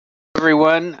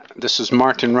everyone. This is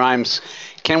Martin Rimes.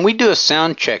 Can we do a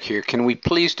sound check here? Can we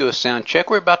please do a sound check?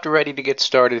 We're about to ready to get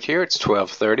started here. It's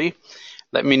 12:30.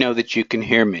 Let me know that you can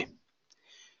hear me.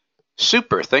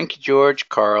 Super. Thank you, George,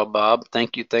 Carl, Bob.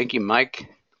 Thank you, Mike.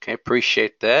 Okay,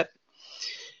 appreciate that.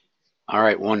 All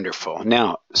right, wonderful.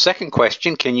 Now, second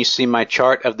question, can you see my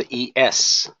chart of the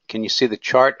ES? Can you see the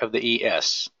chart of the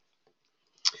ES?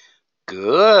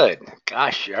 Good.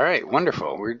 Gosh, all right,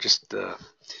 wonderful. We're just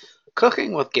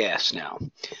cooking with gas now.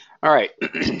 All right,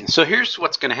 so here's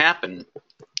what's going to happen.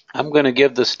 I'm going to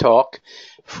give this talk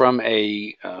from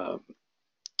a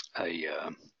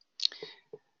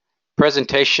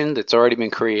presentation that's already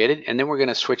been created, and then we're going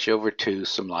to switch over to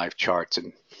some live charts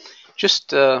and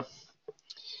just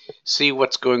see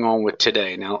what's going on with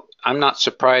today. Now, I'm not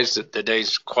surprised that the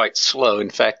day's quite slow. In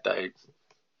fact,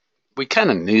 we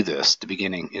kind of knew this at the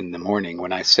beginning in the morning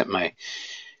when I sent my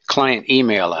client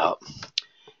email out.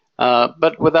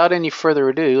 But without any further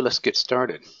ado, let's get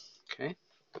started. Okay.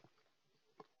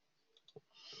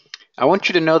 I want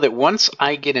you to know that once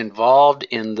I get involved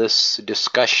in this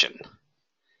discussion,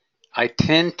 I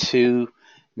tend to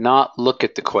not look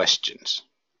at the questions.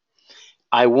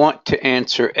 I want to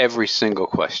answer every single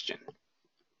question.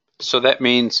 So that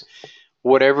means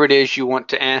whatever it is you want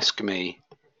to ask me,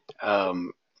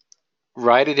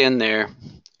 write it in there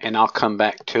and I'll come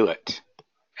back to it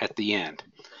at the end.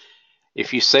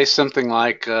 If you say something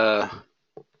like,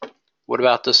 what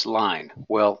about this line?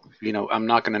 Well, I'm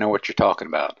not going to know what you're talking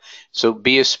about. So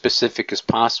be as specific as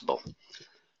possible.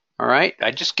 All right?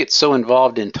 I just get so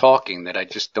involved in talking that I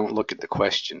just don't look at the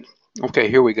question. Okay,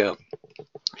 here we go.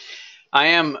 I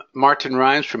am Martin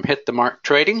Rimes from Hit the Mark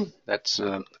Trading. That's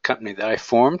the company that I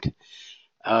formed.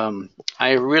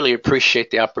 I really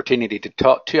appreciate the opportunity to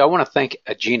talk to you. I want to thank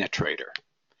Agena Trader.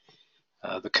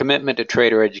 The commitment to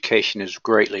trader education is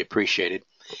greatly appreciated.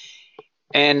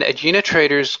 And Agena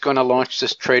Trader is going to launch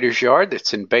this Trader's Yard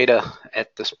that's in beta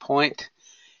at this point.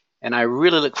 And I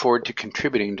really look forward to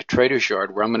contributing to Trader's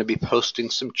Yard, where I'm going to be posting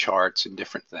some charts and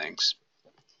different things.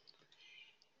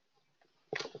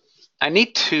 I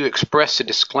need to express a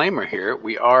disclaimer here.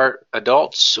 We are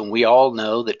adults, and we all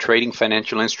know that trading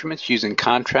financial instruments using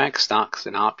contracts, stocks,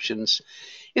 and options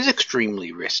is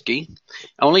extremely risky.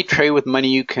 Only trade with money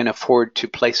you can afford to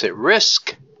place at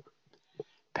risk.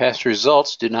 Past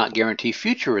results do not guarantee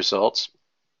future results.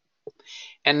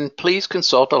 And please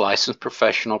consult a licensed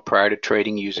professional prior to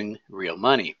trading using real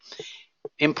money.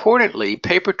 Importantly,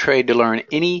 paper trade to learn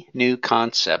any new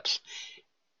concepts.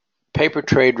 Paper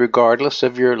trade regardless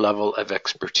of your level of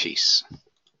expertise.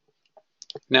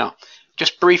 Now,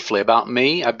 just briefly about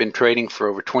me, I've been trading for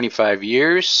over 25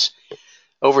 years.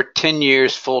 Over 10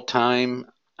 years full-time.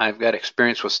 I've got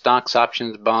experience with stocks,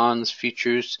 options, bonds,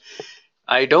 futures.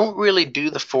 I don't really do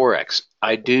the Forex.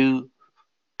 I do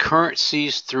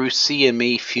currencies through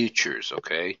CME futures,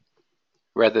 okay,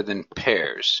 rather than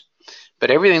pairs. But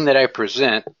everything that I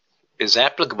present is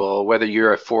applicable whether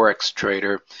you're a Forex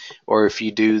trader or if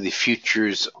you do the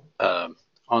futures on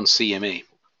CME.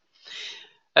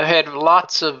 I've had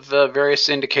lots of various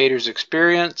indicators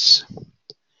experience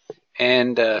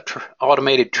and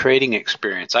automated trading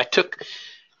experience. I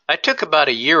took about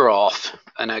a year off,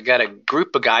 and I got a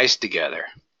group of guys together.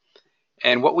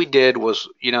 And what we did was,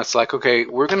 it's like, okay,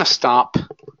 we're going to stop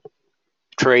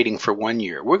trading for 1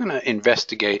 year. We're going to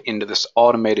investigate into this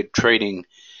automated trading,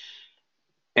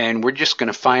 and we're just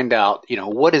going to find out,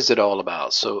 what is it all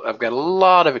about? So I've got a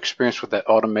lot of experience with that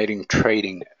automating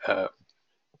trading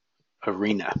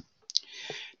arena.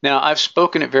 Now, I've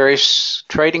spoken at various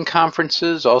trading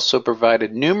conferences, also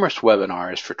provided numerous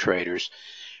webinars for traders,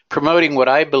 promoting what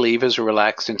I believe is a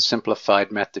relaxed and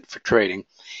simplified method for trading,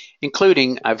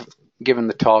 including I've given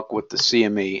the talk with the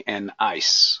CME and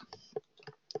ICE.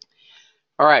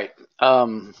 All right,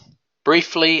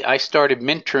 briefly, I started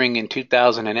mentoring in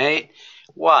 2008.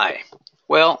 Why?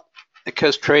 Well,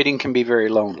 because trading can be very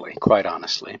lonely, quite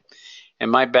honestly. And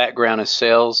my background is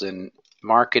sales and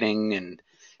marketing and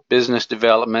business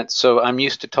development, so I'm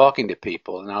used to talking to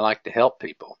people and I like to help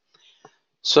people.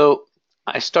 So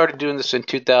I started doing this in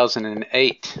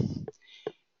 2008.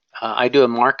 I do a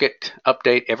market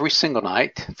update every single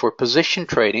night for position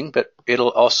trading, but it'll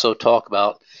also talk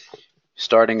about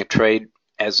starting a trade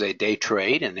as a day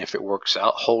trade, and if it works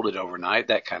out, hold it overnight,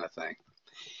 that kind of thing.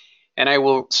 And I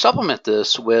will supplement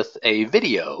this with a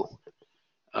video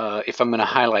if I'm going to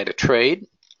highlight a trade.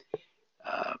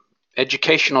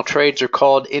 Educational trades are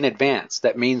called in advance.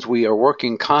 That means we are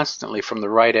working constantly from the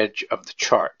right edge of the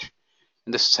chart.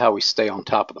 And this is how we stay on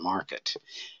top of the market.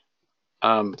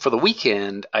 For the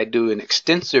weekend, I do an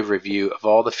extensive review of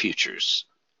all the futures,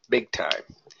 big time.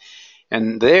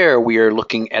 And there we are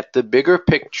looking at the bigger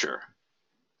picture.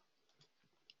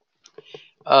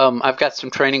 I've got some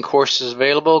training courses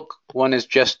available. One is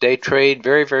Just Day Trade,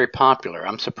 very, very popular.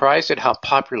 I'm surprised at how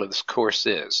popular this course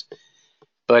is,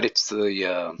 but it's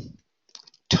the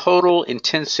total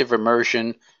intensive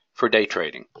immersion for day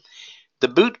trading. The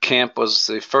boot camp was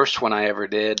the first one I ever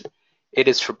did. It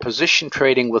is for position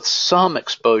trading with some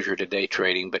exposure to day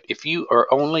trading, but if you are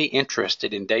only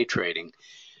interested in day trading,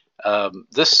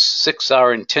 this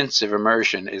 6-hour intensive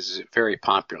immersion is very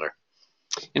popular.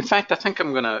 In fact, I think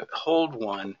I'm going to hold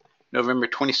one November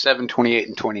 27, 28,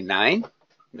 and 29.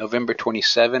 November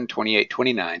 27, 28,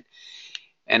 29.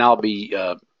 And I'll be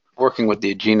working with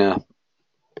the Agena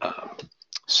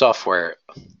software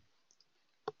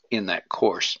in that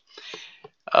course.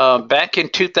 Back in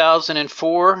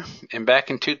 2004 and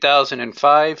back in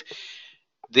 2005,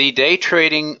 the day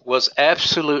trading was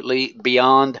absolutely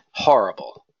beyond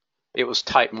horrible. It was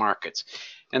tight markets.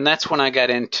 And that's when I got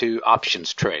into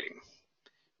options trading,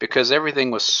 because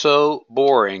everything was so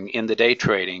boring in the day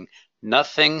trading,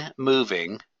 nothing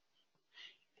moving.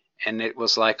 And it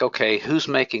was like, okay, who's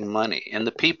making money? And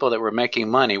the people that were making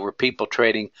money were people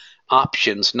trading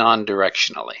options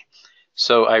non-directionally.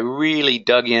 So I really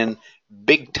dug in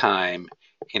big time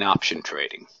in option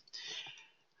trading.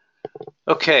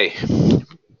 Okay,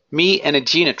 me an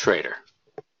Agena trader.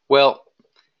 Well,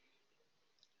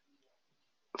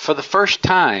 for the first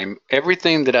time,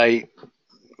 everything that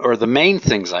or the main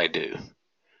things I do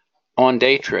on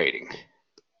day trading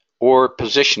or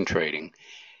position trading,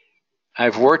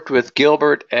 I've worked with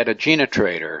Gilbert at Agena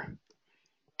Trader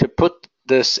to put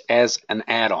this as an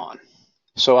add-on.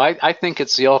 So I think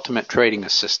it's the ultimate trading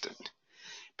assistant,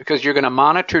 because you're going to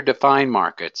monitor defined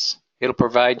markets. It'll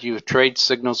provide you with trade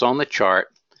signals on the chart,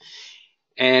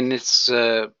 and it's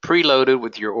preloaded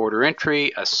with your order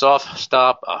entry, a soft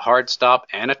stop, a hard stop,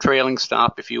 and a trailing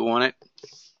stop if you want it.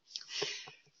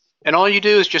 And all you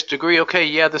do is just agree, okay,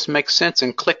 yeah, this makes sense,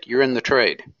 and click, you're in the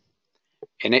trade.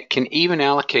 And it can even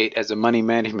allocate as a money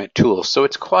management tool, so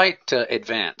it's quite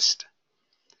advanced.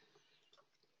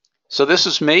 So this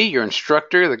is me, your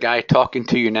instructor, the guy talking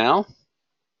to you now.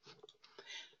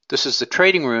 This is the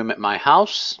trading room at my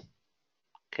house.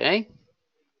 Okay.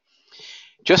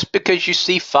 Just because you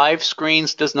see 5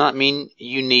 screens does not mean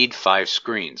you need 5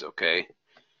 screens, okay?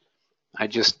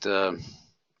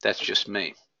 That's just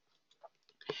me.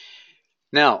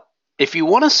 Now, if you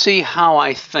want to see how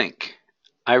I think,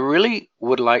 I really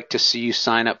would like to see you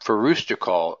sign up for Rooster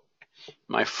Call,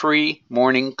 my free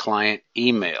morning client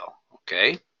email,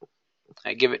 okay?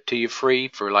 I give it to you free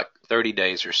for like 30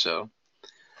 days or so.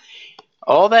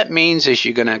 All that means is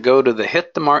you're going to go to the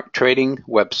Hit the Mark Trading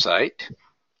website.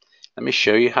 Let me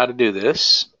show you how to do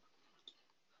this.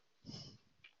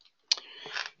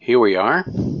 Here we are.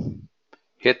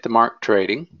 Hit the Mark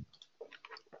Trading.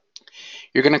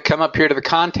 You're going to come up here to the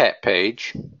contact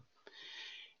page,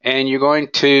 and you're going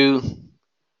to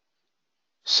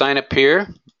sign up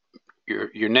here.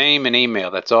 Your name and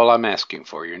email. That's all I'm asking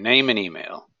for. Your name and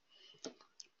email.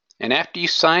 And after you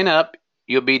sign up,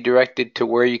 you'll be directed to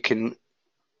where you can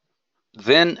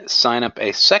then sign up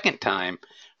a second time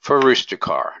for Rooster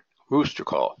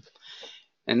Call.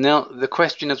 And now the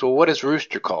question is, well, what is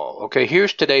Rooster Call? Okay,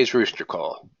 here's today's Rooster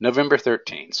Call, November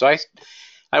 13th. So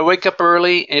I wake up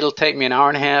early. It'll take me an hour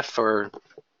and a half or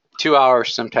 2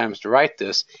 hours sometimes to write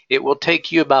this. It will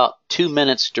take you about 2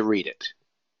 minutes to read it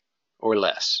or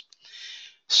less.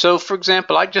 So, for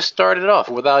example, I just started off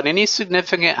without any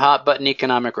significant hot button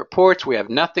economic reports. We have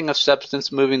nothing of substance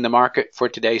moving the market for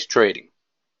today's trading.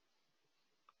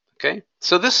 Okay,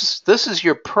 so this is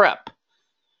your prep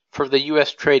for the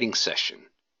U.S. trading session.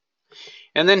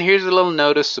 And then here's a little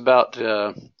notice about,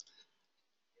 here's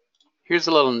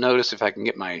a little notice if I can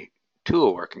get my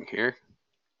tool working here.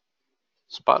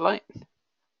 Spotlight?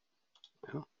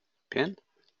 No. Pen?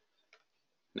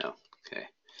 No. Okay.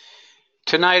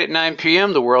 Tonight at 9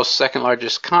 p.m., the world's second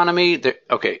largest economy.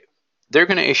 They're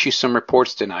going to issue some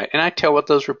reports tonight, and I tell what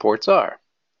those reports are.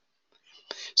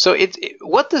 So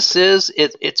what this is,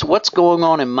 it's what's going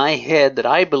on in my head that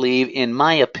I believe, in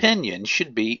my opinion,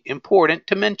 should be important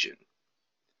to mention.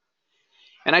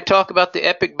 And I talk about the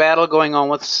epic battle going on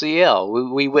with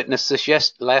CL. We witnessed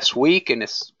this last week, and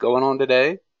it's going on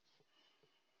today.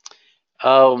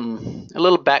 A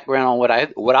little background on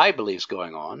what I believe is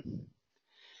going on.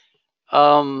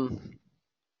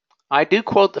 I do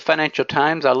quote the Financial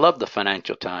Times. I love the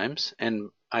Financial Times, and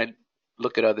I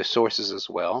look at other sources as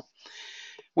well.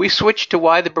 We switch to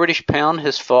why the British pound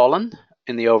has fallen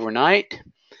in the overnight.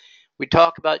 We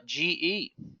talk about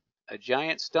GE. A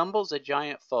giant stumbles, a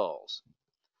giant falls.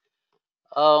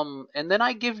 And then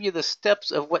I give you the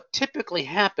steps of what typically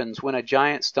happens when a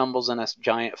giant stumbles and a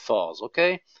giant falls,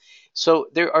 okay? So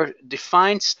there are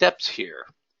defined steps here.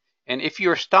 And if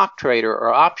you're a stock trader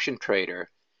or option trader,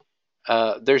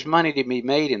 there's money to be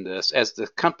made in this as the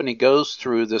company goes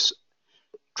through this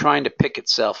trying to pick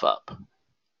itself up.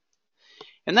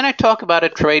 And then I talk about a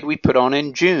trade we put on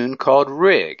in June called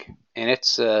RIG. And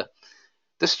it's this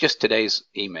is just today's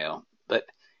email, but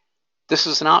this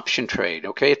is an option trade,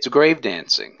 okay? It's grave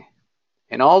dancing.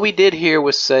 And all we did here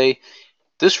was say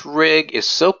this RIG is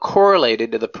so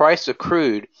correlated to the price of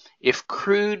crude, if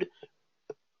crude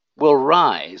will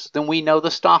rise, then we know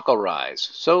the stock will rise.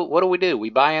 So what do? We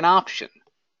buy an option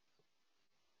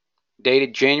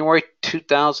dated January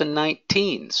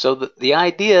 2019. So the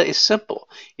idea is simple.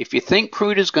 If you think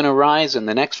crude is going to rise in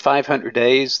the next 500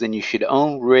 days, then you should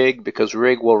own RIG because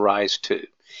RIG will rise too.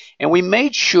 And we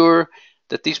made sure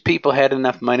that these people had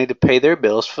enough money to pay their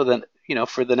bills for the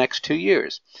next 2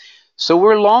 years. So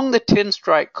we're long the 10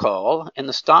 strike call, and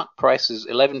the stock price is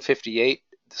 11.58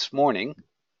 this morning.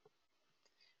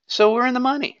 So we're in the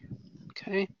money.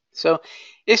 Okay. So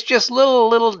it's just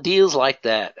little deals like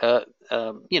that.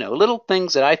 Little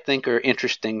things that I think are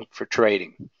interesting for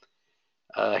trading.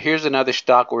 Here's another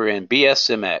stock we're in,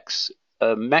 BSMX,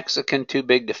 a Mexican too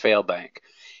big to fail bank.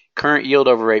 Current yield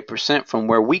over 8% from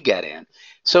where we got in.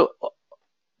 So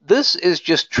this is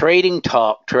just trading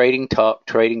talk.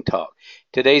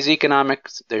 Today's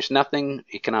economics, there's nothing,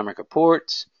 economic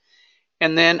reports,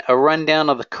 and then a rundown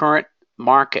of the current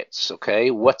markets,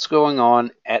 okay? What's going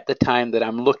on at the time that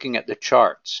I'm looking at the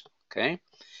charts, okay?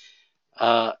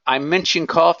 I mentioned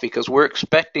coffee because we're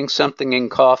expecting something in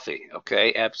coffee,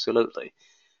 okay? Absolutely.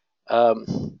 I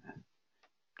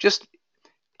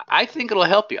think it'll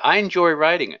help you. I enjoy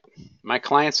writing it. My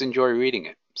clients enjoy reading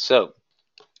it. So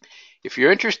if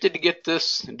you're interested to get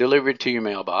this delivered to your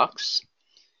mailbox,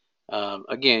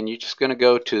 again, you're just going to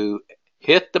go to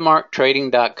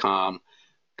hitthemarktrading.com,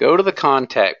 go to the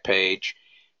contact page,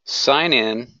 sign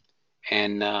in,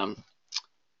 and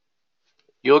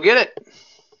you'll get it.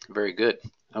 Very good.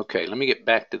 Okay, let me get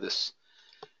back to this.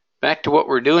 Back to what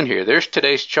we're doing here. There's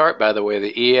today's chart, by the way,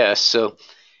 the ES. So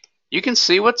you can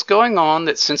see what's going on,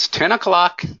 that since 10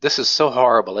 o'clock, this is so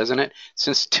horrible, isn't it?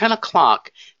 Since 10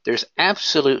 o'clock, there's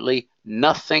absolutely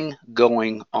nothing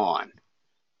going on.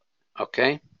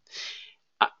 Okay?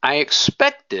 I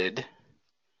expected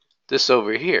this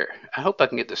over here. I hope I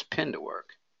can get this pin to work.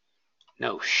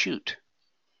 No, shoot.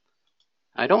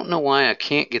 I don't know why I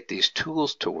can't get these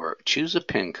tools to work. Choose a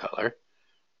pin color.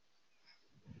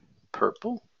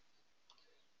 Purple?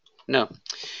 No.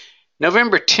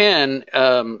 November 10,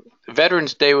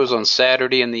 Veterans Day was on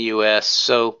Saturday in the U.S.,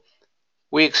 so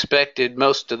we expected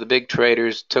most of the big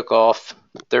traders took off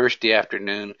Thursday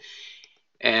afternoon,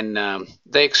 and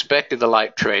they expected the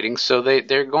light trading, so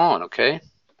they're gone, okay?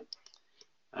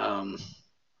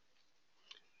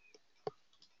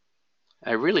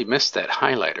 I really missed that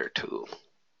highlighter tool.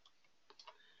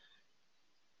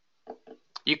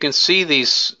 You can see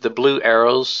the blue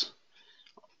arrows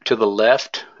to the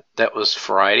left. That was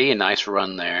Friday, a nice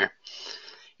run there.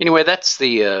 Anyway, that's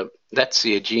the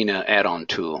Agena add-on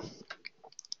tool.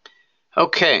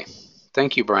 Okay,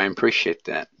 thank you, Brian. Appreciate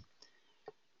that.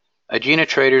 Agena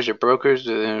traders are brokers?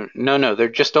 No, they're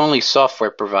just only software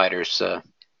providers.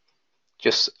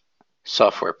 Just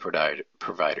software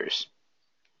providers.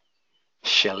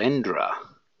 Shalindra.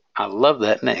 I love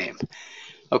that name.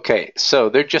 Okay, so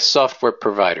they're just software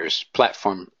providers,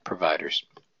 platform providers.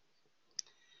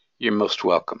 You're most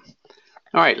welcome.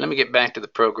 All right, let me get back to the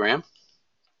program.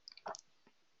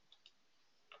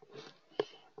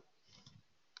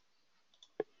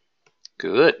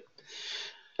 Good.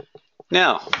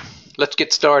 Now, let's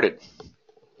get started.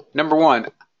 Number one,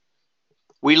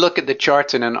 we look at the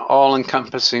charts in an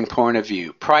all-encompassing point of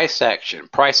view. Price action,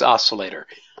 price oscillator,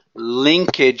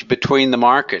 linkage between the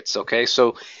markets, okay?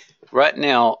 So right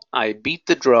now, I beat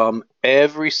the drum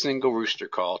every single rooster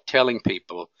call telling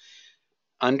people,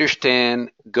 understand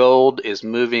gold is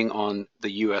moving on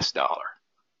the US dollar.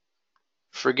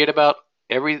 Forget about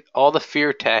all the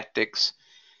fear tactics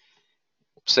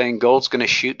saying gold's going to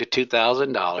shoot to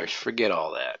 $2,000. Forget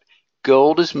all that.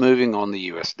 Gold is moving on the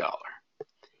US dollar.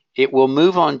 It will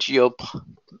move on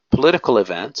geopolitical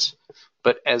events,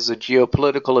 but as the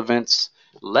geopolitical events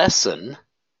lessen,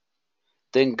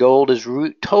 then gold is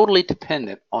totally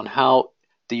dependent on how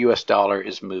the US dollar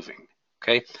is moving.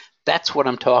 Okay, that's what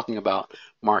I'm talking about,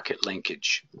 market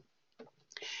linkage.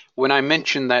 When I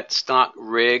mentioned that stock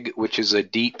RIG, which is a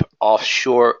deep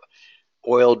offshore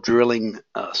oil drilling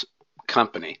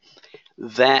company,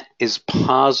 that is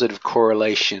positive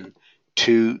correlation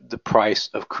to the price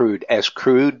of crude. As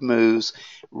crude moves,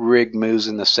 rig moves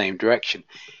in the same direction.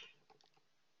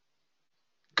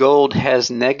 Gold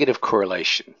has negative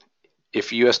correlation.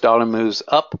 If US dollar moves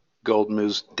up, gold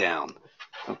moves down.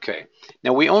 Okay,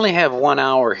 now we only have 1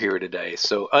 hour here today,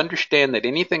 so understand that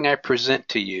anything I present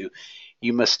to you,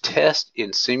 you must test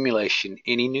in simulation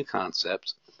any new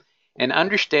concepts, and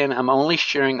understand I'm only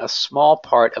sharing a small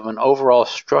part of an overall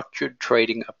structured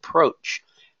trading approach.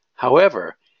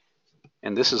 However,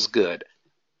 and this is good,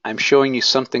 I'm showing you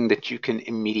something that you can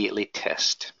immediately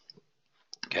test.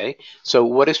 Okay, so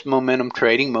what is momentum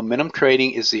trading? Momentum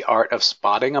trading is the art of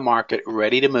spotting a market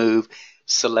ready to move,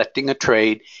 selecting a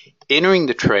trade, entering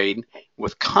the trade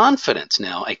with confidence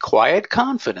now, a quiet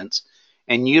confidence,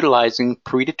 and utilizing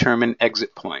predetermined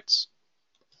exit points.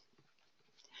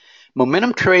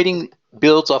 Momentum trading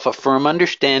builds off a firm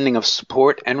understanding of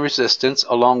support and resistance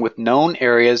along with known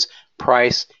areas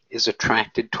price is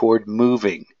attracted toward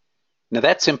moving. Now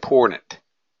that's important.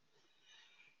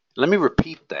 Let me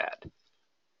repeat that.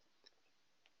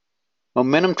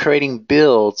 Momentum trading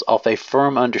builds off a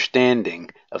firm understanding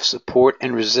of support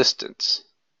and resistance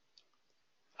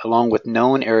along with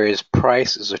known areas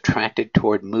price is attracted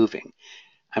toward moving.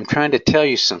 I'm trying to tell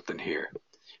you something here.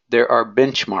 There are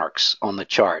benchmarks on the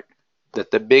chart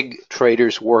that the big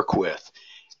traders work with,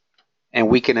 and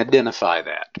we can identify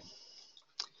that.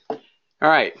 All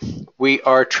right, we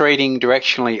are trading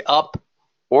directionally up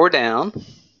or down.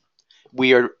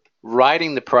 We are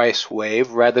riding the price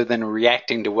wave rather than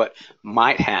reacting to what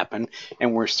might happen,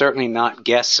 and we're certainly not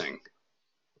guessing.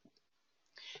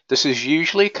 This is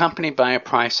usually accompanied by a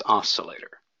price oscillator,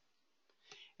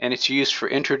 and it's used for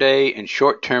intraday and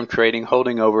short-term trading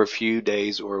holding over a few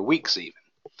days or weeks even.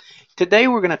 Today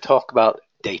we're going to talk about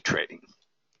day trading.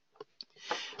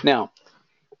 Now,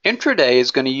 intraday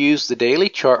is going to use the daily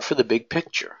chart for the big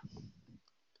picture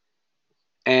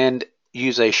and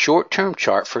use a short-term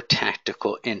chart for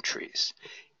tactical entries.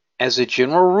 As a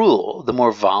general rule, the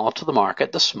more volatile the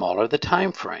market, the smaller the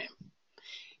time frame.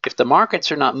 If the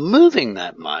markets are not moving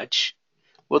that much,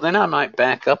 well, then I might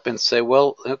back up and say,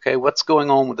 well, okay, what's going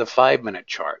on with the 5-minute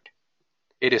chart?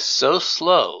 It is so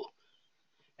slow,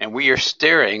 and we are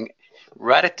staring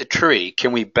right at the tree.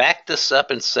 Can we back this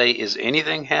up and say, is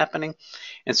anything happening?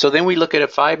 And so then we look at a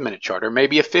 5-minute chart or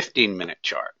maybe a 15-minute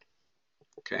chart.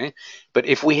 Okay, but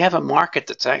if we have a market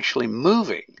that's actually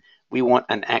moving, we want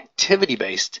an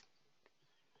activity-based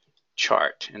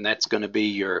chart, and that's going to be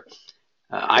your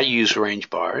I use range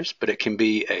bars, but it can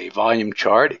be a volume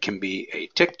chart, it can be a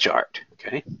tick chart,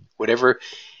 okay? Whatever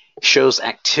shows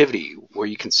activity where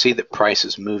you can see that price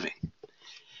is moving.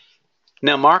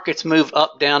 Now, markets move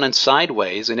up, down, and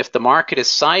sideways, and if the market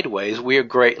is sideways, we are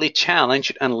greatly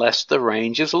challenged unless the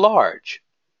range is large.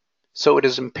 So it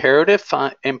is imperative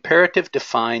to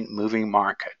find moving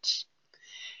markets.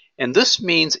 And this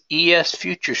means ES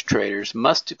futures traders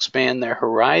must expand their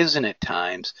horizon at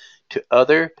times to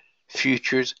other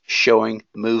futures showing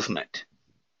movement.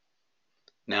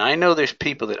 Now, I know there's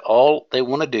people that all they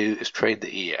want to do is trade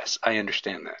the ES. I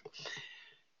understand that.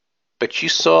 But you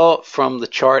saw from the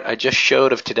chart I just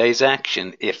showed of today's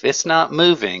action, if it's not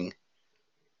moving,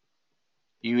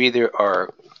 you either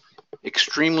are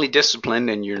extremely disciplined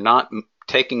and you're not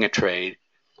taking a trade,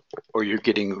 or you're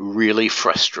getting really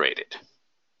frustrated.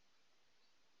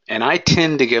 And I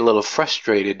tend to get a little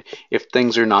frustrated if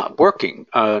things are not working,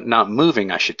 not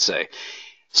moving, I should say.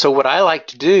 So what I like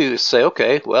to do is say,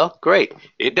 okay, well, great.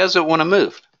 It doesn't want to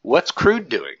move. What's crude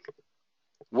doing?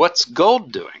 What's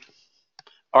gold doing?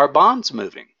 Are bonds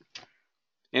moving?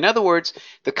 In other words,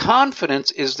 the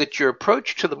confidence is that your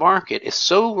approach to the market is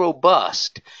so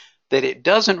robust that it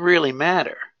doesn't really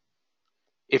matter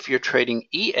if you're trading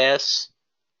ES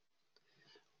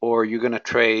or you're going to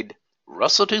trade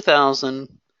Russell 2000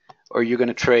 or you're going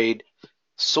to trade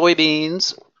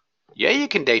soybeans. Yeah, you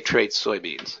can day trade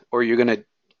soybeans, or you're going to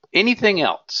anything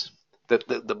else.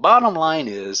 The bottom line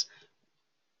is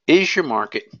your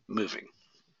market moving?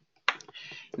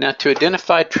 Now, to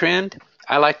identify trend,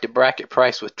 I like to bracket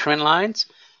price with trend lines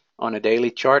on a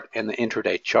daily chart and the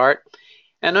intraday chart,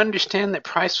 and understand that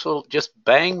price will just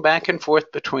bang back and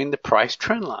forth between the price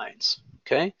trend lines.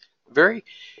 Okay, very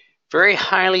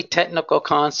highly technical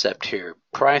concept here.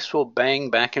 Price will bang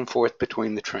back and forth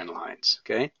between the trend lines,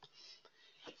 okay?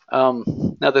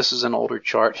 Now this is an older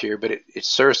chart here, but it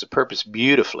serves the purpose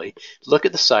beautifully. Look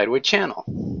at the sideways channel.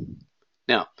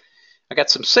 Now, I got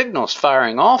some signals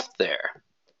firing off there.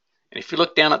 And if you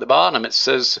look down at the bottom, it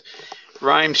says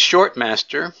Rhymes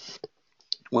Shortmaster.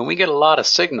 When we get a lot of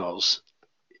signals,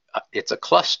 it's a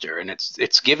cluster, and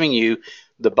it's giving you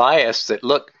the bias that,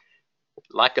 look,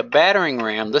 like a battering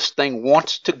ram, this thing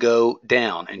wants to go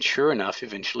down, and sure enough,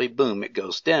 eventually, boom, it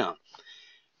goes down.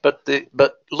 But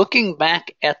looking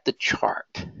back at the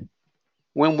chart,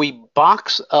 when we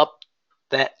box up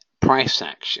that price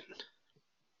action,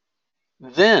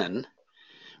 then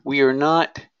we are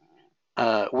not,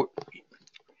 we're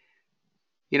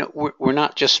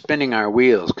not just spinning our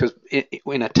wheels, because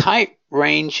in a tight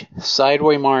range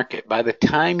sideway market, by the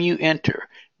time you enter,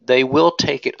 they will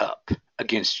take it up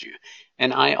against you.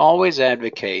 And I always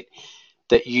advocate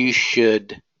that you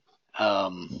should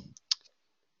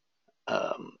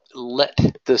let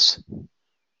this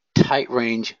tight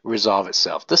range resolve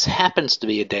itself. This happens to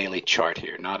be a daily chart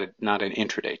here, not an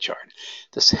intraday chart.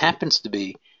 This happens to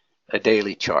be a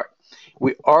daily chart.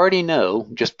 We already know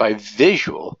just by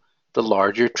visual the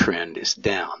larger trend is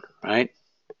down, right?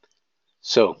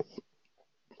 So,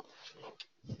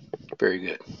 very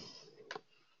good.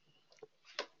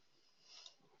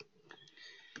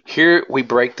 Here we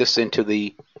break this into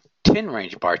the 10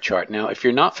 range bar chart. Now, if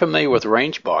you're not familiar with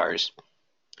range bars,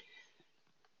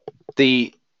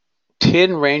 the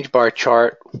 10 range bar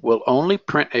chart will only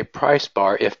print a price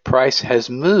bar if price has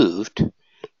moved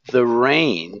the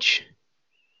range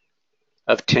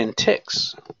of 10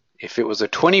 ticks. If it was a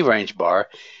 20 range bar,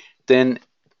 then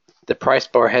the price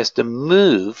bar has to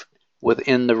move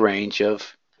within the range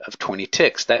of 20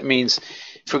 ticks. That means,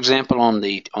 for example, on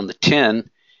the 10,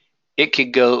 it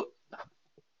could go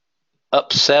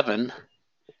up 7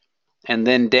 and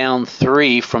then down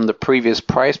 3 from the previous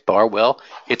price bar. Well,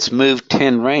 it's moved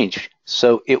 10 range,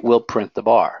 so it will print the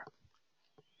bar.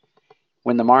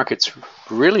 When the market's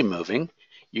really moving,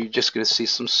 you're just going to see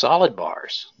some solid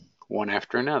bars, one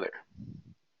after another.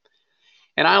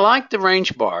 And I like the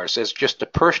range bars as just a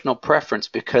personal preference,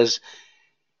 because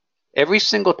every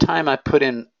single time I put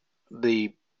in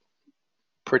the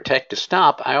protective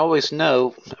stop, I always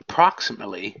know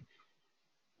approximately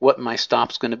what my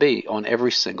stop's going to be on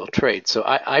every single trade. So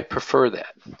I prefer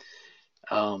that.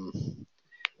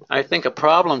 I think a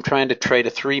problem trying to trade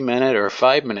a 3-minute or a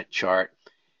 5-minute chart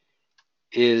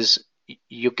is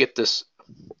you get this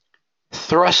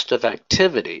thrust of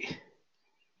activity,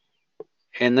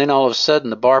 and then all of a sudden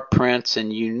the bar prints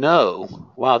and you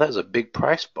know, wow, that was a big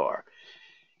price bar.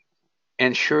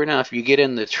 And sure enough, you get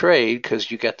in the trade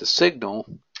because you got the signal,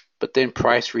 but then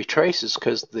price retraces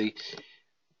because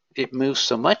it moves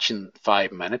so much in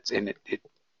 5 minutes, and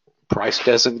price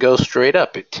doesn't go straight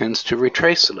up. It tends to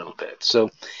retrace a little bit.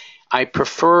 So I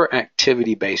prefer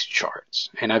activity-based charts,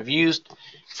 and I've used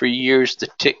for years the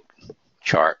tick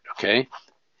chart, okay,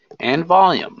 and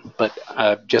volume, but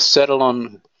I've just settled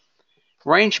on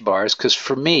range bars because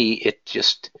for me, it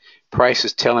just, price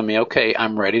is telling me, okay,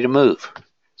 I'm ready to move.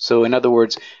 So in other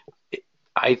words,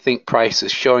 I think price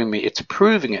is showing me it's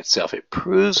proving itself. It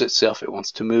proves itself it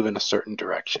wants to move in a certain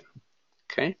direction.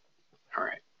 Okay? All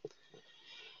right.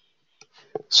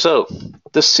 So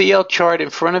the CL chart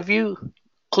in front of you,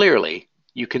 clearly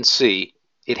you can see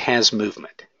it has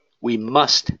movement. We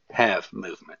must have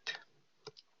movement.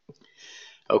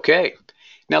 Okay.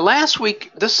 Now last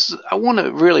week, I want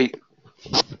to really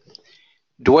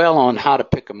dwell on how to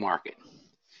pick a market.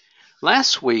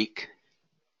 Last week,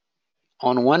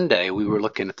 on one day, we were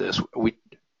looking at this. We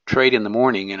trade in the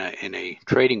morning in a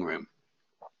trading room.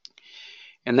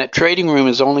 And that trading room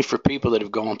is only for people that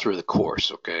have gone through the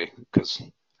course, okay? Because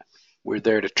we're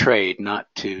there to trade, not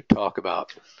to talk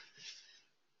about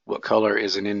what color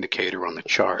is an indicator on the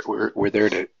chart. We're there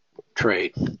to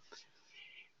trade.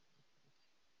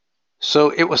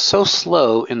 So it was so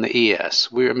slow in the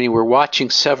ES. We're watching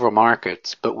several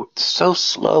markets, but so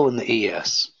slow in the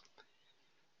ES.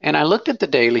 And I looked at the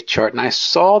daily chart, and I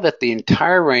saw that the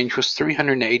entire range was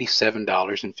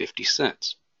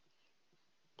 $387.50.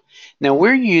 Now,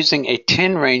 we're using a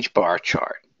 10 range bar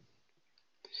chart.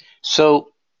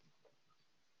 So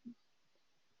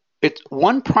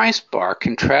one price bar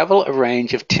can travel a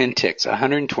range of 10 ticks,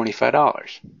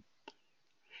 $125.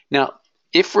 Now,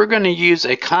 if we're going to use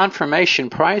a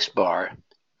confirmation price bar,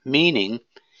 meaning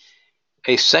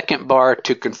a second bar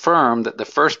to confirm that the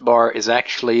first bar is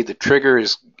actually the trigger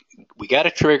is, we got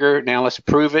a trigger, now let's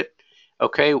prove it.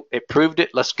 Okay, it proved it,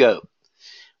 let's go.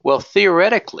 Well,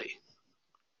 theoretically,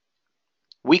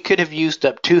 we could have used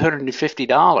up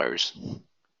 $250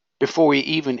 before we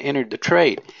even entered the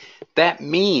trade. That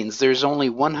means there's only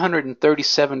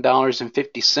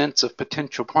 $137.50 of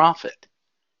potential profit.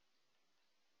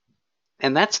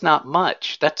 And that's not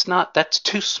much. That's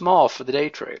too small for the day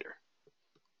trader.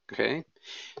 Okay?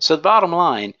 So the bottom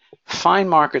line, find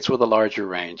markets with a larger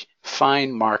range.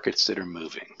 Find markets that are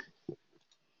moving.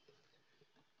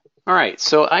 All right,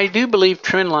 so I do believe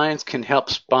trend lines can help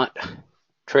spot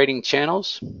trading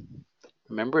channels.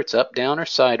 Remember, it's up, down, or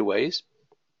sideways.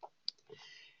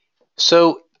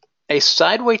 So a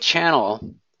sideways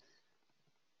channel,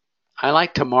 I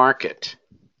like to mark it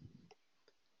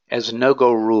as a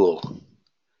no-go rule.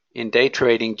 In day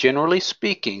trading, generally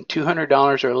speaking,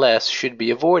 $200 or less should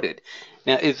be avoided.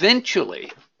 Now,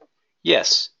 eventually,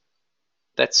 yes,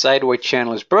 that sideways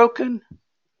channel is broken,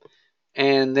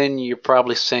 and then you're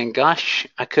probably saying, gosh,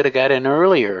 I could have got in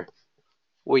earlier.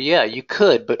 Well, yeah, you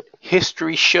could, but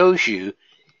history shows you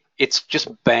it's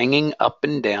just banging up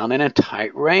and down in a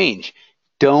tight range.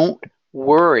 Don't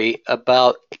worry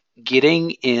about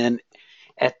getting in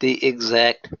at the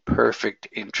exact perfect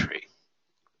entry.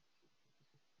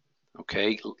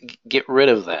 Okay, get rid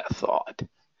of that thought.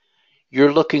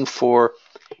 You're looking for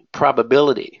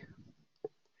probability.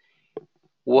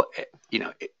 What,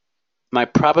 my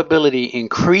probability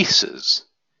increases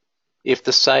if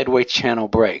the sideways channel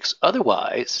breaks.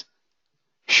 Otherwise,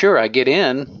 sure, I get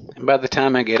in, and by the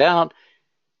time I get out,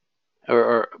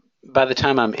 or by the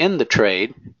time I'm in the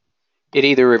trade, it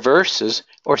either reverses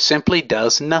or simply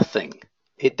does nothing.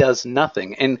 It does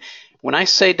nothing. And when I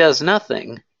say does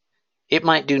nothing, it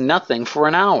might do nothing for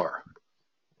an hour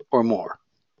or more.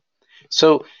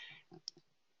 So,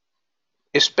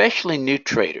 especially new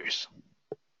traders,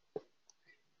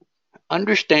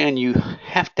 understand you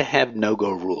have to have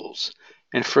no-go rules.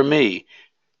 And for me,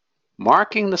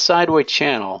 marking the sideways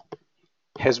channel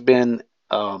has been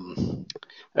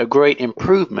a great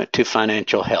improvement to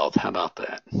financial health. How about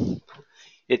that?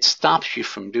 It stops you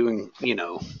from doing,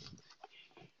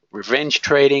 revenge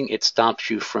trading. It stops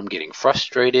you from getting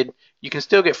frustrated. You can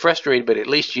still get frustrated, but at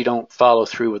least you don't follow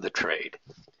through with the trade.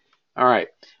 All right.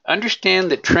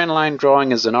 Understand that trend line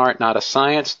drawing is an art, not a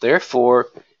science. Therefore,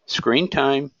 screen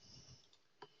time.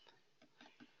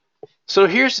 So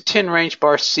here's the 10 range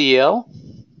bar CL.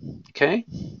 Okay.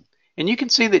 And you can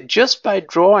see that just by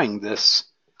drawing this,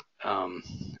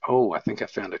 I think I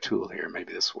found a tool here.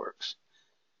 Maybe this works.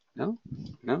 No.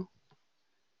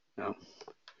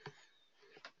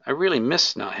 I really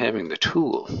miss not having the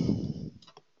tool.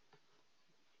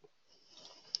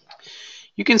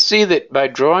 You can see that by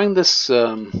drawing this,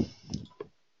 hang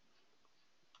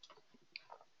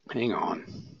on,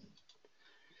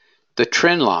 the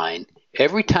trend line,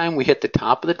 every time we hit the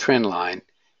top of the trend line,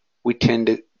 we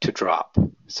tend to drop.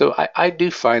 So I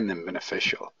do find them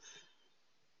beneficial.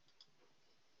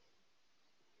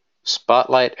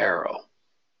 Spotlight arrow.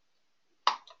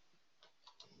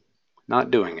 Not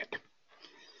doing it.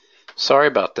 Sorry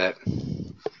about that.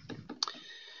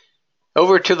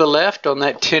 Over to the left on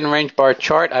that 10 range bar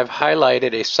chart, I've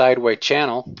highlighted a sideways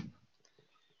channel.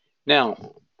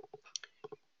 Now,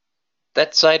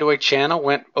 that sideways channel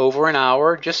went over an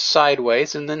hour just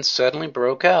sideways and then suddenly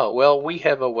broke out. Well, we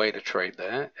have a way to trade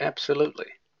that. Absolutely.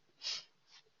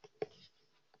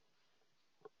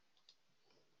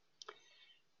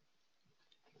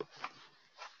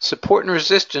 Support and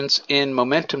resistance in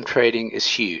momentum trading is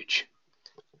huge.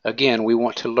 Again, we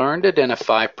want to learn to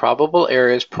identify probable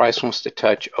areas price wants to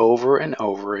touch over and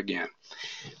over again.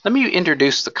 Let me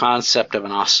introduce the concept of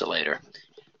an oscillator.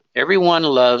 Everyone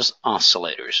loves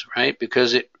oscillators, right?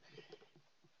 Because it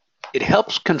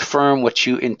helps confirm what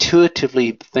you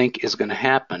intuitively think is going to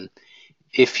happen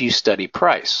if you study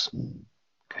price.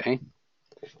 Okay?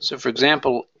 So for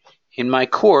example, in my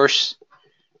course,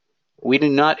 we do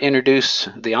not introduce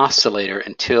the oscillator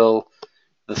until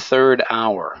the third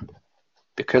hour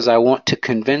because I want to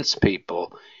convince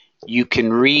people you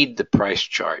can read the price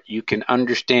chart. You can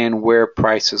understand where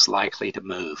price is likely to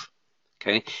move.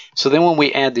 Okay? So then when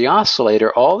we add the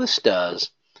oscillator, all this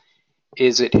does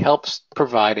is it helps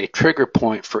provide a trigger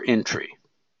point for entry.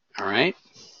 All right?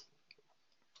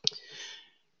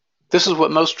 This is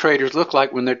what most traders look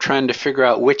like when they're trying to figure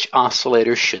out which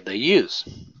oscillator should they use.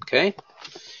 Okay?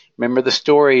 Remember the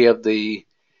story of the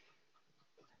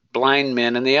blind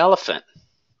men and the elephant.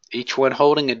 Each one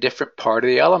holding a different part of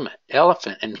the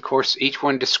elephant. And of course, each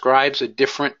one describes a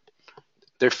different,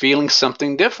 they're feeling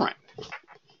something different.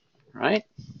 Right?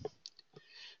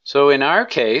 So in our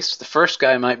case, the first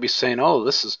guy might be saying, oh,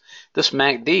 this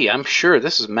MACD, I'm sure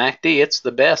this is MACD, it's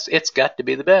the best, it's got to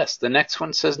be the best. The next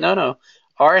one says, no,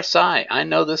 RSI, I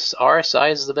know this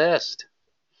RSI is the best.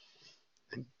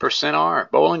 Percent R,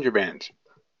 Bollinger Bands.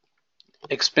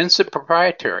 Expensive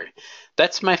proprietary.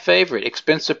 That's my favorite,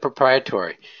 expensive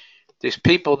proprietary. There's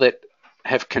people that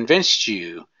have convinced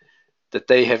you that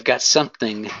they have got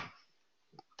something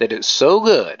that is so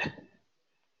good,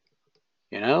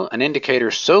 an indicator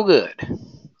so good.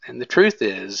 And the truth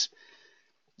is,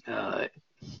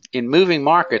 in moving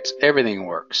markets, everything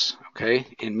works, okay?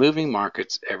 In moving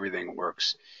markets, everything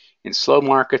works. In slow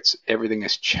markets, everything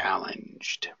is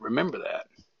challenged. Remember that.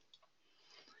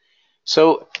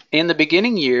 So in the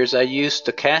beginning years, I used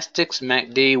stochastics,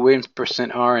 MACD, Williams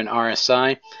percent R, and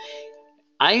RSI.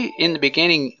 I, in the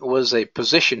beginning, was a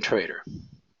position trader.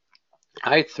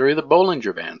 I threw the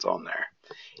Bollinger Bands on there.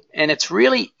 And it's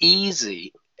really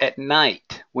easy at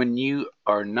night when you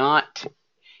are not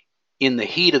in the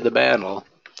heat of the battle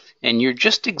and you're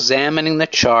just examining the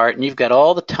chart and you've got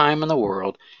all the time in the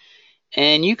world,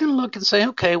 and you can look and say,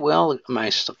 okay, well, my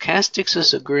stochastics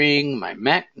is agreeing, my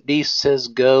MACD says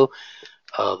go,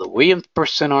 the Williams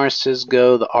percent R says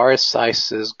go, the RSI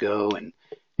says go, and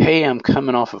hey, I'm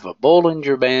coming off of a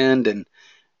Bollinger Band, and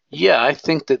yeah, I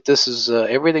think that this is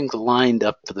everything's lined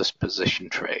up for this position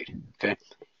trade. Okay.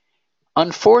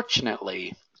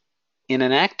 Unfortunately, in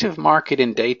an active market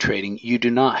in day trading, you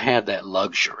do not have that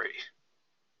luxury.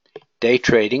 Day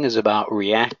trading is about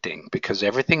reacting because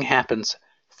everything happens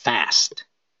fast.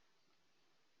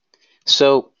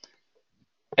 So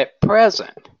at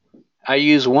present, I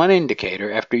use one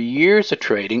indicator after years of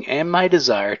trading and my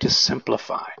desire to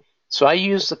simplify. So I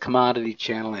use the Commodity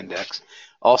Channel Index,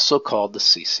 also called the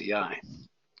CCI.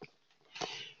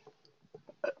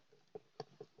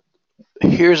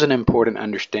 Here's an important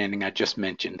understanding I just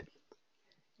mentioned.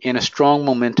 In a strong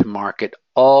momentum market,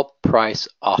 all price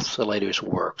oscillators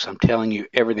works. I'm telling you,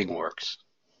 everything works.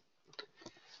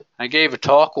 I gave a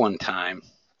talk one time,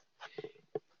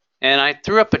 and I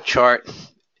threw up a chart,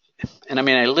 and I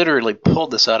mean, I literally pulled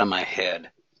this out of my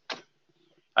head.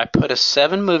 I put a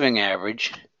 7 moving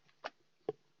average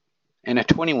and a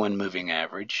 21 moving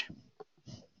average,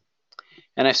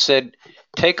 and I said,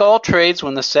 take all trades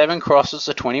when the 7 crosses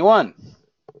the 21.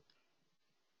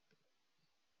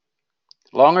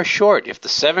 Long or short, if the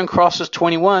 7 crosses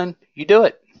 21, you do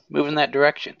it. Move in that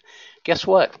direction. Guess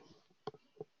what?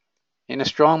 In a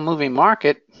strong moving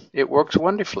market, it works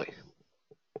wonderfully.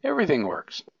 Everything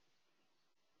works.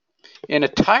 In a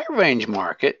tight range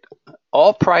market,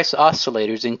 all price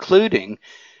oscillators, including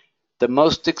the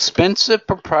most expensive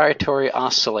proprietary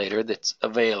oscillator that's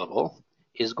available,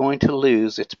 is going to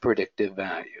lose its predictive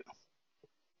value.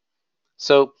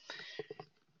 So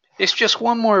it's just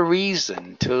one more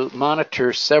reason to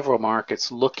monitor several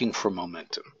markets looking for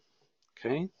momentum.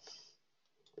 Okay.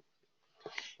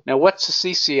 Now, what's the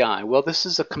CCI? Well, this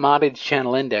is a Commodity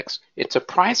Channel Index. It's a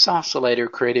price oscillator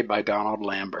created by Donald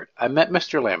Lambert. I met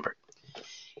Mr. Lambert.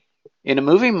 In a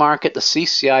moving market, the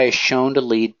CCI is shown to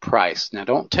lead price. Now,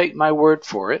 don't take my word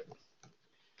for it.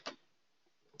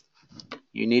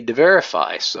 You need to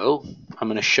verify, so I'm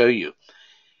going to show you.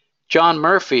 John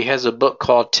Murphy has a book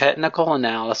called Technical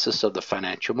Analysis of the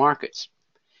Financial Markets.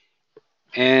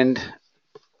 And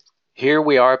here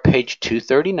we are, page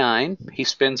 239. He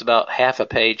spends about half a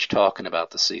page talking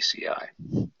about the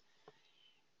CCI.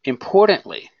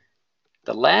 Importantly,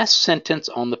 the last sentence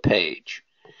on the page,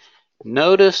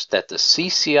 notice that the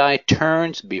CCI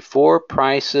turns before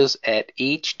prices at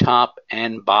each top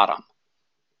and bottom.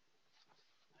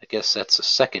 I guess that's the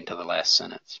second to the last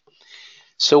sentence.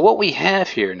 So what we have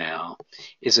here now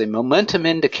is a momentum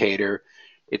indicator.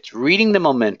 It's reading the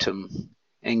momentum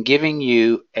and giving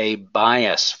you a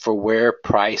bias for where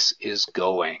price is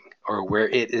going or where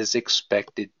it is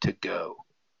expected to go.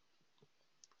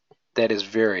 That is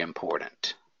very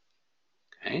important.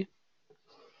 Okay.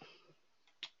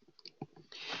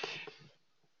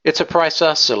 It's a price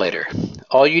oscillator.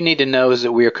 All you need to know is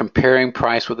that we are comparing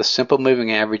price with a simple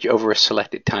moving average over a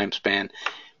selected time span.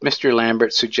 Mr.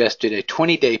 Lambert suggested a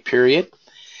 20-day period.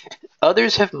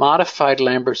 Others have modified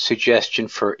Lambert's suggestion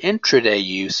for intraday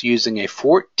use using a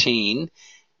 14,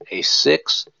 a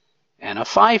 6, and a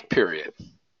 5 period.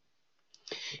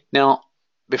 Now,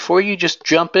 before you just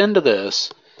jump into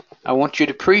this, I want you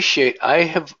to appreciate I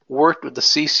have worked with the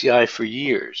CCI for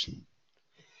years.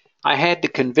 I had to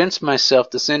convince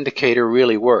myself this indicator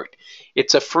really worked.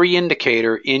 It's a free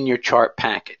indicator in your chart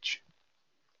package.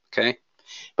 Okay?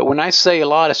 But when I say a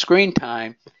lot of screen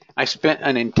time, I spent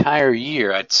an entire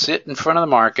year. I'd sit in front of the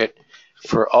market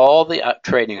for all the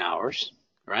trading hours,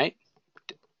 right?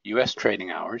 U.S. trading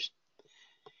hours.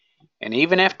 And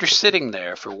even after sitting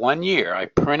there for 1 year, I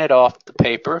printed off the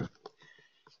paper,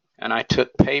 and I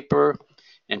took paper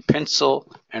and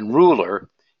pencil and ruler,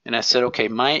 and I said, okay,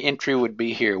 my entry would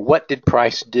be here. What did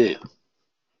price do?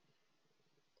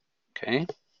 Okay?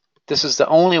 This is the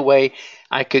only way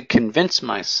I could convince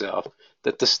myself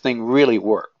that this thing really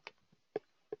worked.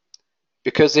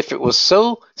 Because if it was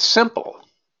so simple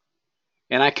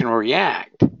and I can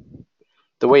react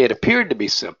the way it appeared to be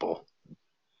simple,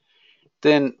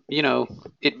 then, you know,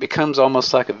 it becomes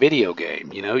almost like a video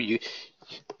game. You know, you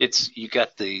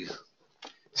got the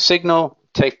signal,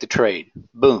 take the trade.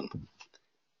 Boom.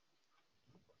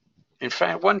 In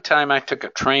fact, one time I took a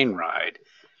train ride,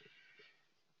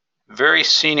 very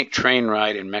scenic train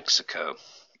ride in Mexico,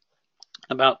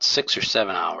 about 6 or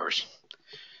 7 hours,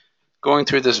 going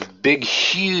through this big,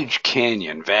 huge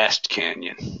canyon, vast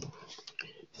canyon,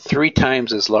 3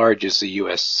 times as large as the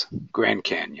U.S. Grand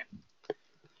Canyon.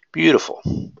 Beautiful.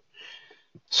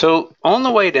 So on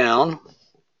the way down,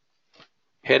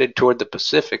 headed toward the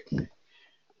Pacific,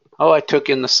 I took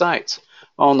in the sights.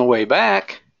 On the way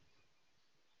back,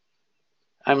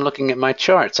 I'm looking at my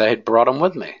charts. I had brought them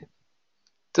with me.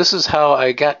 This is how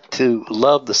I got to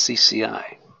love the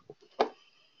CCI.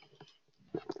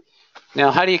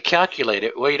 Now, how do you calculate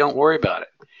it? Well, you don't worry about it.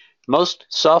 Most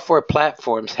software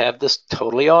platforms have this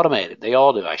totally automated. They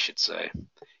all do, I should say.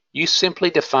 You simply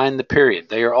define the period.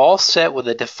 They are all set with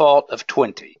a default of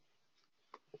 20.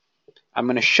 I'm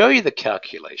going to show you the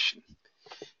calculation.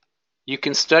 You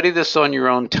can study this on your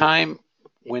own time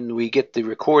when we get the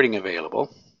recording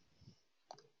available.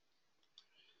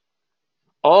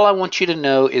 All I want you to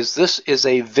know is this is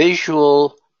a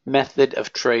visual method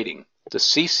of trading. The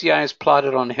CCI is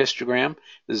plotted on a histogram.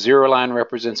 The 0 line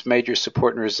represents major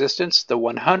support and resistance. The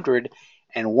 100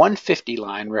 and 150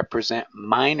 line represent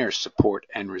minor support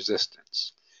and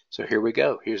resistance. So here we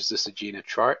go. Here's the Sagina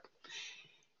chart.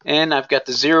 And I've got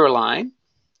the 0 line.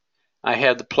 I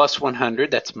have the plus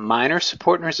 100. That's minor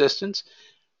support and resistance.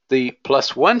 The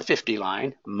plus 150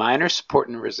 line, minor support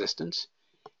and resistance.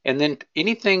 And then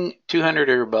anything 200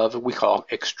 or above we call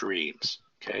extremes.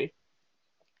 Okay.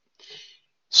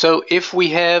 So if we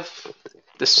have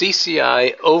the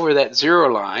CCI over that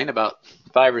 0 line, about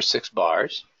 5 or 6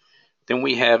 bars, then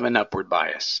we have an upward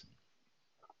bias.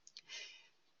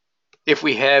 If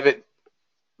we have it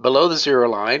below the 0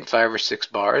 line, 5 or 6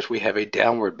 bars, we have a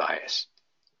downward bias.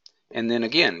 And then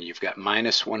again, you've got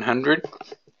minus 100,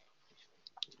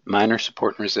 minor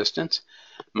support and resistance,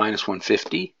 minus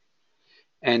 150,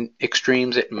 and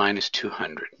extremes at minus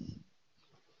 200.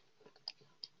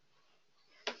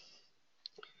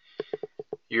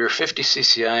 Your 50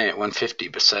 CCI at 150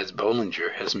 besides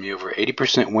Bollinger has me over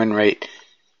 80% win rate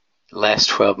last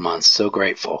 12 months. So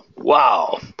grateful.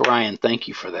 Wow. Brian, thank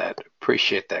you for that.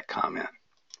 Appreciate that comment.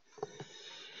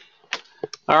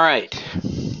 All right.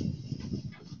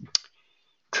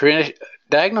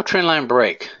 Diagonal trendline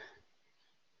break.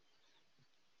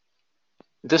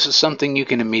 This is something you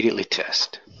can immediately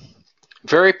test.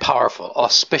 Very powerful,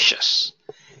 auspicious.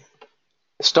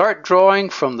 Start drawing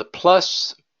from the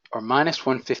plus or minus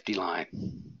 150 line.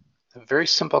 A very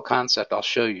simple concept I'll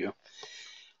show you.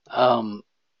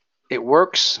 It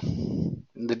works.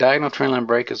 The diagonal trendline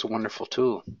break is a wonderful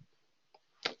tool.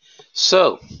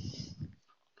 So,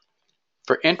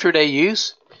 for intraday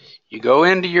use, you go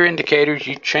into your indicators,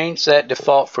 you change that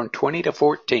default from 20 to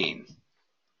 14.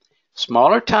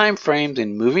 Smaller time frames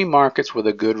in moving markets with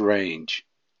a good range.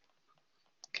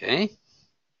 Okay?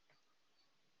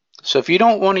 So if you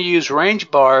don't want to use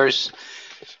range bars,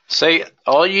 say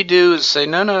all you do is say,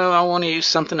 no, I want to use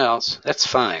something else. That's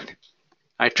fine.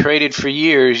 I traded for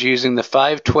years using the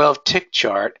 512 tick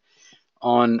chart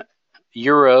on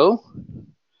Euro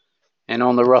and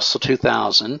on the Russell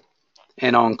 2000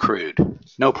 and on crude.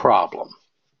 No problem.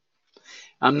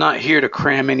 I'm not here to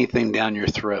cram anything down your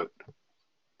throat.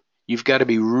 You've got to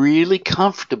be really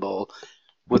comfortable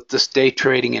with this day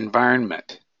trading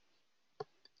environment.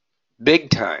 Big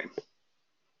time.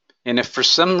 And if for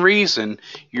some reason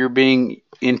you're being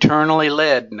internally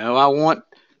led, no, I want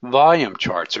volume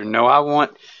charts, or no, I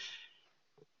want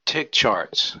tick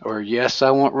charts, or yes,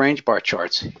 I want range bar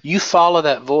charts, you follow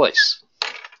that voice.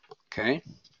 Okay?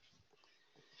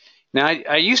 Now,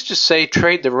 I used to say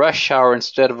trade the rush hour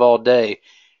instead of all day,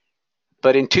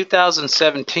 but in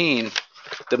 2017,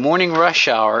 the morning rush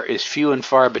hour is few and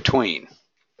far between.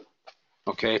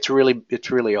 Okay, it's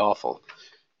really awful.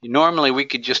 Normally, we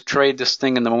could just trade this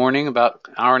thing in the morning, about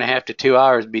an hour and a half to 2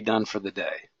 hours, be done for the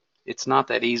day. It's not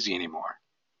that easy anymore.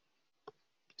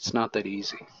 It's not that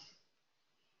easy.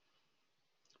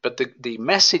 But the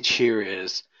message here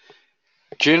is,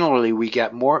 generally, we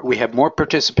have more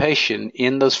participation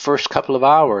in those first couple of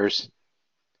hours.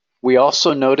 We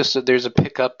also notice that there's a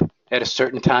pickup at a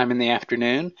certain time in the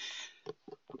afternoon.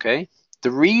 Okay?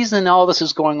 The reason all this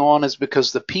is going on is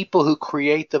because the people who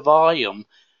create the volume,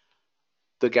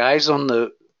 the guys on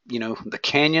the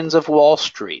canyons of Wall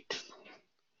Street,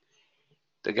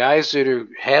 the guys that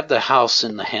have the house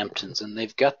in the Hamptons, and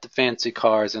they've got the fancy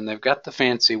cars, and they've got the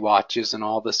fancy watches, and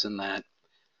all this and that,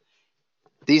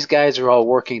 these guys are all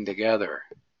working together.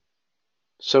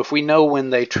 So if we know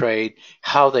when they trade,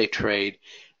 how they trade,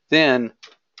 then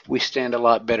we stand a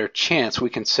lot better chance. We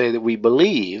can say that we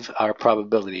believe our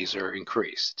probabilities are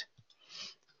increased.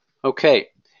 Okay,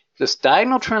 this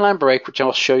diagonal trend line break, which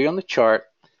I'll show you on the chart,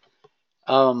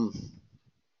 gosh,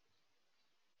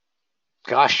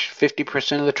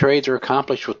 50% of the trades are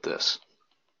accomplished with this.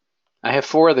 I have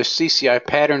 4 other CCI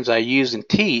patterns I use and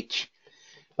teach,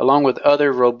 along with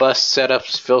other robust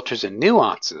setups, filters, and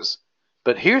nuances.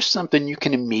 But here's something you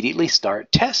can immediately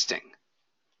start testing.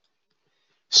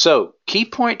 So, key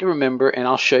point to remember, and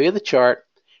I'll show you the chart,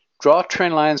 draw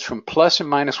trend lines from plus or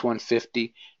minus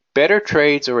 150. Better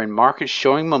trades are in markets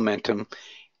showing momentum,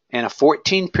 and a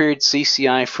 14-period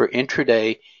CCI for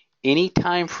intraday, any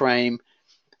time frame,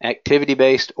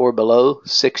 activity-based or below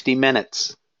 60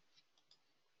 minutes.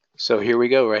 So here we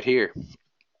go right here.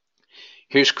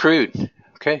 Here's crude.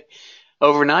 Okay.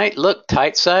 Overnight, look,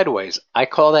 tight sideways. I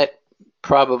call that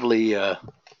probably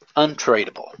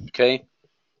untradable. Okay.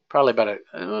 Probably about it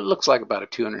looks like about a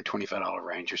 $225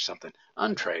 range or something.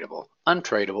 Untradable.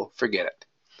 Untradable. Forget it.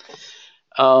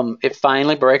 It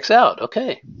finally breaks out.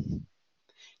 Okay.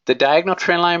 The diagonal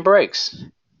trend line breaks.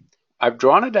 I've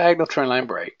drawn a diagonal trend line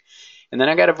break, and then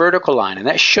I got a vertical line, and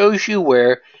that shows you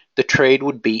where the trade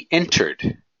would be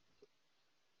entered.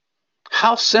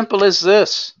 How simple is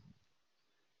this?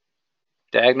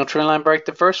 Diagonal trend line break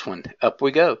the first one, up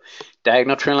we go.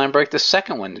 Diagonal trend line break the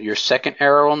second one, your second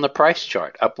arrow on the price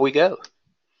chart, up we go.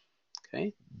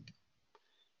 Okay.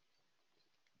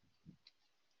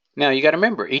 Now you got to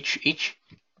remember, each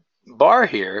bar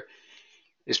here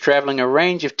is traveling a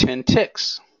range of 10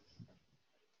 ticks.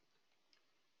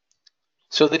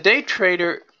 So the day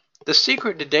trader, the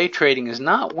secret to day trading is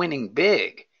not winning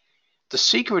big. The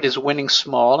secret is winning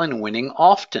small and winning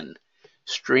often.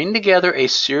 String together a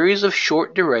series of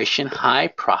short duration, high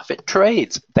profit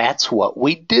trades. That's what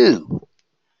we do.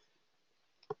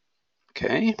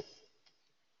 Okay.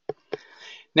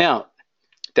 Now,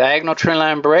 diagonal trend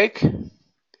line break,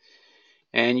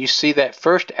 and you see that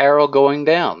first arrow going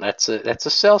down. That's a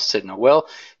sell signal. Well,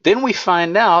 then we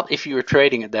find out if you were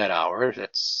trading at that hour,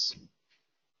 that's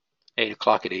 8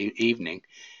 o'clock at evening.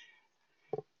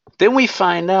 Then we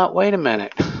find out, wait a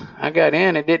minute, I got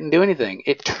in, it didn't do anything.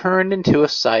 It turned into a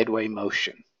sideways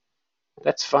motion.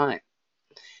 That's fine.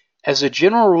 As a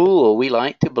general rule, we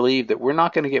like to believe that we're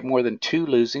not going to get more than 2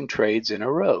 losing trades in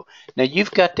a row. Now,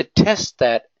 you've got to test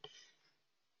that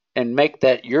and make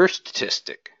that your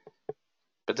statistic.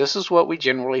 But this is what we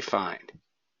generally find.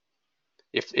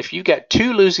 If you got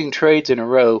 2 losing trades in a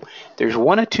row, there's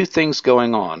one of 2 things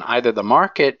going on. Either the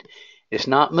market is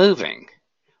not moving,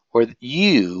 or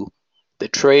you, the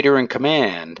trader in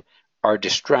command, are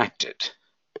distracted.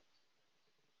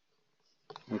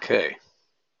 Okay.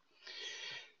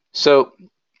 So,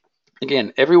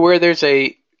 again, everywhere there's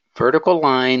a vertical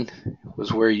line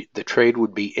was where the trade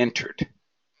would be entered.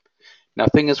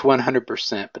 Nothing is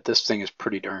 100%, but this thing is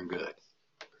pretty darn good.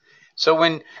 So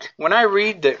when I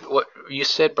read that what you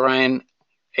said, Brian,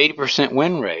 80%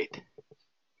 win rate,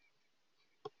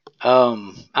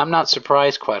 I'm not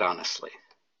surprised, quite honestly.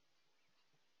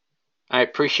 I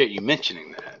appreciate you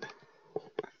mentioning that.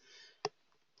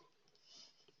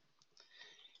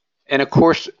 And of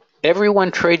course,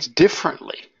 everyone trades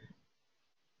differently.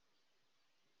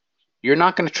 You're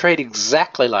not going to trade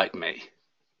exactly like me.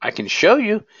 I can show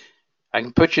you. I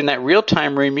can put you in that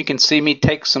real-time room. You can see me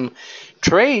take some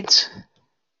trades.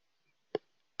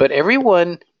 But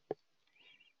everyone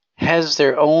has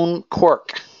their own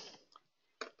quirk.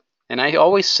 And I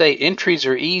always say entries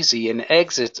are easy and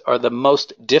exits are the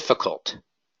most difficult.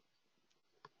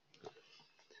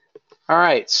 All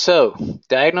right, so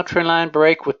diagonal trend line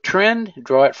break with trend.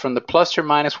 Draw it from the plus or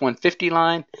minus 150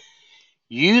 line.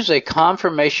 Use a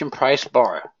confirmation price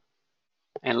bar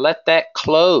and let that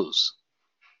close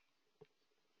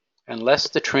unless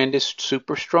the trend is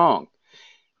super strong.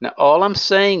 Now, all I'm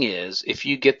saying is if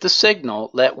you get the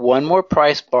signal, let one more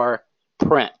price bar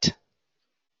print.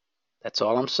 That's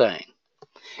all I'm saying.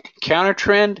 Counter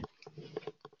trend,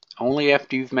 only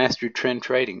after you've mastered trend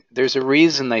trading. There's a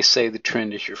reason they say the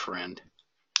trend is your friend.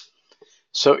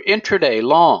 So intraday,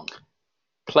 long,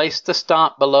 place the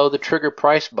stop below the trigger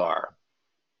price bar.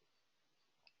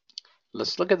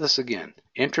 Let's look at this again.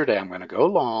 Intraday, I'm going to go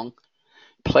long,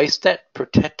 place that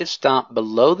protective stop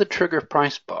below the trigger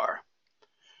price bar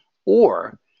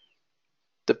or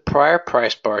the prior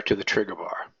price bar to the trigger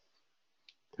bar.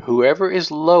 Whoever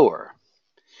is lower.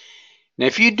 Now,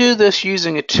 if you do this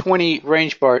using a 10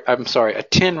 range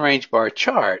bar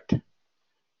chart,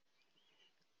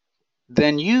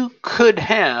 then you could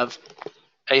have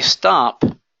a stop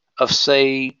of,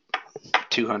 say,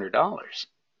 $200.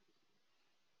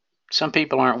 Some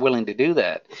people aren't willing to do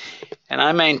that. And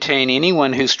I maintain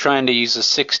anyone who's trying to use a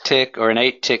 6-tick or an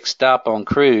 8-tick stop on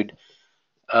crude,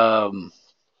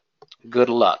 good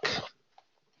luck.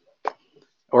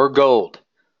 Or gold.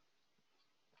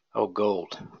 Oh,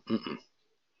 gold.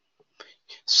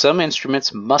 Some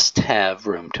instruments must have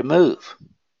room to move.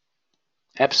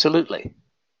 Absolutely.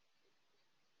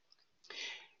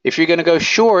 If you're going to go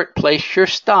short, place your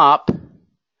stop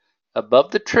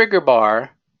above the trigger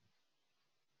bar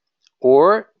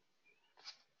or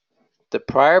the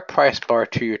prior price bar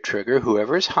to your trigger,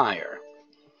 whoever is higher.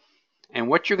 And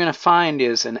what you're going to find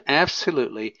is an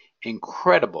absolutely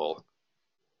incredible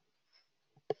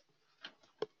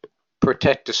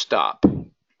protective stop.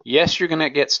 Yes, you're going to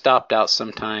get stopped out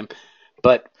sometime,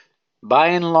 but by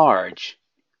and large,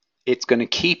 it's going to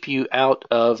keep you out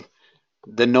of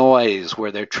the noise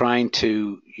where they're trying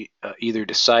to either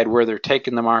decide where they're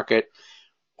taking the market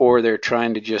or they're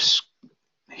trying to just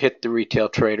hit the retail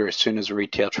trader as soon as the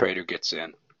retail trader gets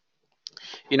in.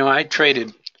 You know, I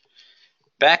traded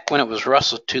back when it was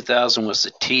Russell 2000 was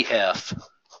the TF.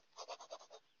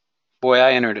 Boy,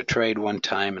 I entered a trade one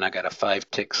time and I got a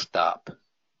 5-tick stop.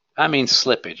 I mean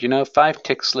slippage,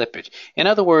 5-tick slippage. In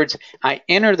other words, I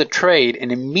enter the trade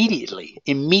and immediately,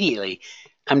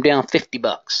 I'm down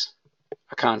 $50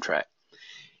 a contract.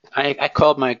 I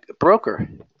called my broker.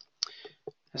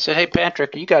 I said, "Hey,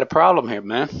 Patrick, you got a problem here,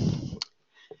 man."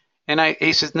 And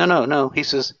he says, no. He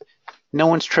says, "No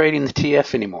one's trading the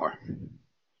TF anymore."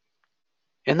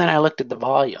 And then I looked at the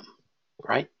volume,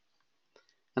 right?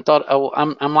 I thought, oh,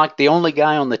 I'm like the only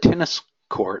guy on the tennis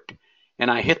court, and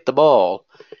I hit the ball,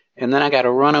 and then I got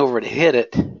to run over to hit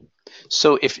it.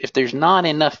 So if there's not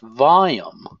enough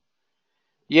volume,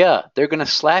 yeah, they're going to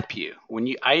slap you.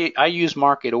 I use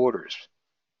market orders,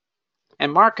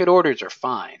 and market orders are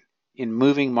fine in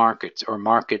moving markets or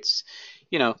markets.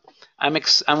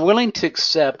 I'm willing to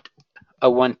accept a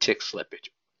 1-tick slippage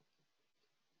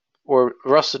or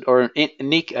Russell or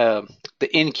the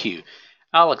NQ.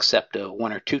 I'll accept a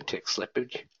 1 or 2-tick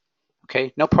slippage.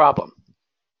 Okay, no problem,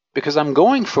 because I'm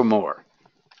going for more.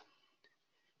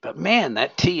 But man,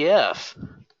 that TF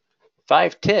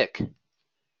 5-tick.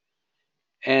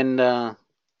 And now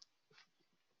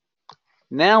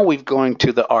we're going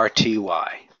to the RTY.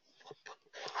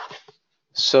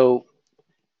 So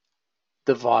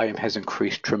the volume has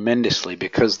increased tremendously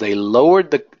because they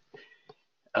lowered the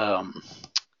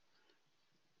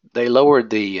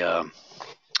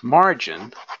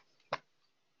margin,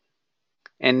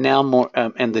 and now more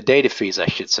and the data fees, I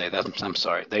should say. I'm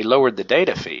sorry. They lowered the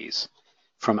data fees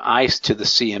from ICE to the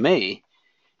CME.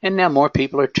 And now more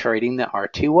people are trading the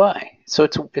RTY. So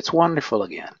it's wonderful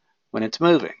again when it's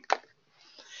moving.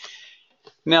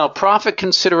 Now, profit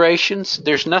considerations.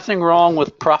 There's nothing wrong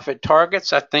with profit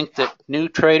targets. I think that new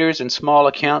traders and small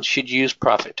accounts should use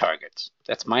profit targets.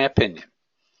 That's my opinion.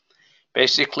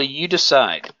 Basically, you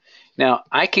decide. Now,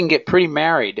 I can get pretty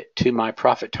married to my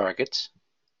profit targets.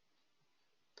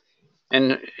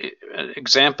 And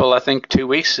example, I think 2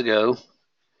 weeks ago,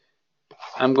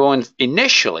 I'm going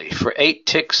initially for 8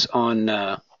 ticks on,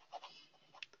 I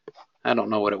don't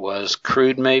know what it was,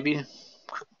 crude maybe,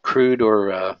 crude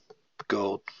or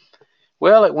gold.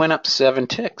 Well, it went up 7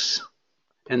 ticks,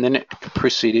 and then it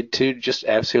proceeded to just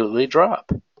absolutely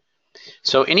drop.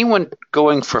 So anyone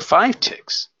going for 5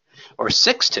 ticks or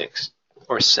 6 ticks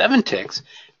or 7 ticks,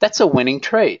 that's a winning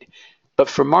trade. But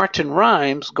for Martin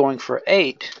Rimes going for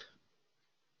 8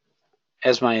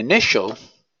 as my initial,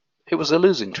 it was a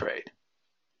losing trade.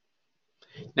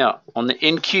 Now, on the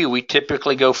NQ, we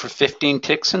typically go for 15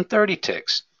 ticks and 30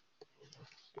 ticks.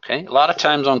 Okay, a lot of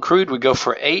times on crude, we go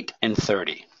for 8 and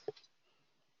 30.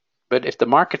 But if the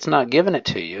market's not giving it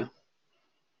to you,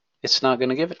 it's not going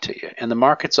to give it to you. And the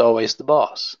market's always the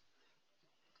boss.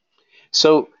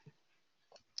 So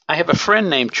I have a friend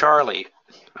named Charlie.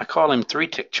 I call him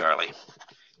 3-tick Charlie.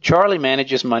 Charlie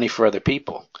manages money for other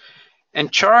people.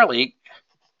 And Charlie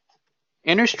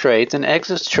enters trades and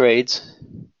exits trades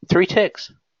 3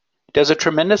 ticks. Does a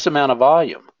tremendous amount of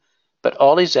volume, but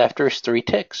all he's after is 3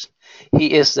 ticks.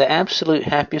 He is the absolute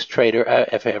happiest trader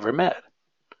I've ever met.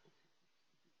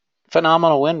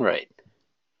 Phenomenal win rate.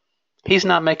 He's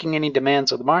not making any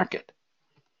demands of the market.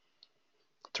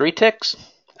 3 ticks,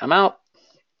 I'm out.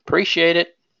 Appreciate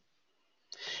it.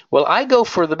 Well, I go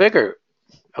for the bigger,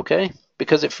 okay,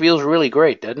 because it feels really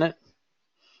great, doesn't it?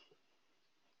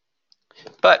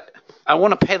 But I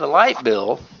want to pay the light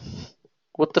bill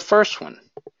with the first one.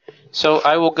 So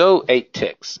I will go 8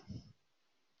 ticks.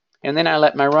 And then I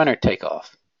let my runner take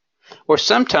off. Or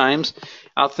sometimes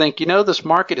I'll think, this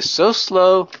market is so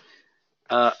slow,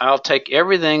 I'll take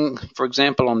everything, for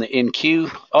example, on the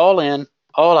NQ, all in,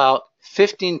 all out,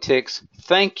 15 ticks,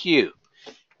 thank you.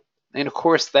 And of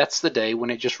course, that's the day when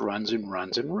it just runs and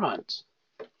runs and runs.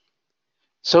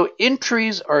 So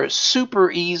entries are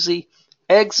super easy.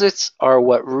 Exits are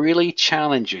what really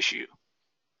challenges you.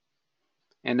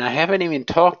 And I haven't even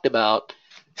talked about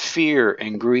fear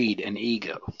and greed and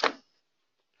ego,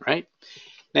 right?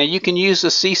 Now you can use the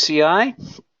CCI.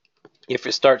 If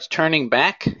it starts turning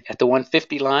back at the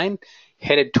 150 line,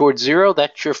 headed towards zero,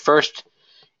 that's your first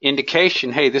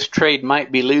indication, hey, this trade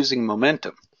might be losing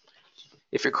momentum.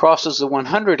 If it crosses the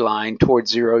 100 line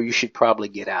towards zero, you should probably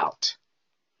get out.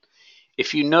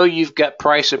 If you know you've got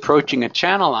price approaching a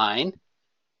channel line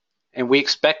and we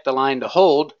expect the line to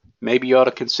hold, maybe you ought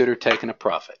to consider taking a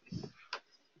profit.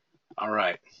 All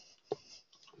right.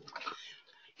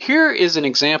 Here is an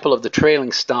example of the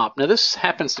trailing stop. Now this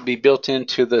happens to be built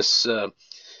into this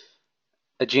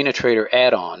Agena Trader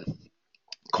add-on.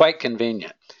 Quite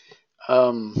convenient.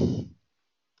 What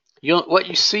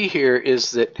you see here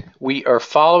is that we are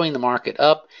following the market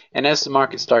up, and as the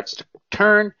market starts to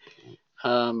turn,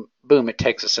 boom, it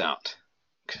takes us out.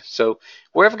 So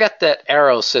wherever got that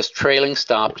arrow says trailing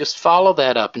stop, just follow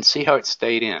that up and see how it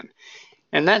stayed in.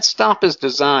 And that stop is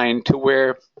designed to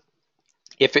where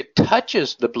if it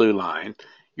touches the blue line,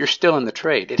 you're still in the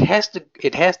trade. It has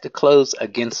to close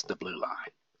against the blue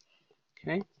line.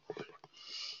 Okay?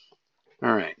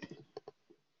 All right.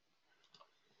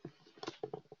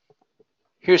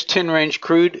 Here's 10 range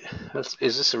crude.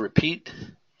 Is this a repeat?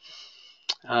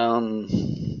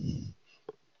 I'm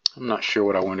not sure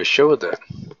what I want to show with that.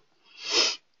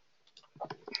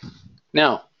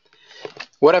 Now,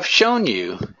 what I've shown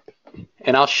you,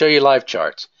 and I'll show you live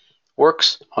charts,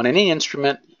 works on any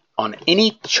instrument, on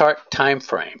any chart time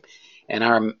frame. And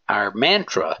our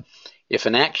mantra, if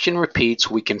an action repeats,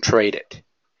 we can trade it.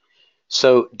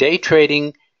 So day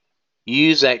trading,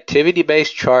 use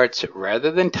activity-based charts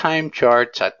rather than time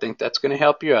charts. I think that's going to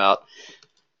help you out.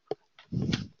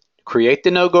 Create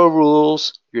the no-go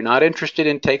rules. You're not interested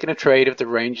in taking a trade if the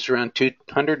range is around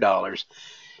 $200.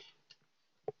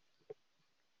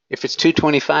 If it's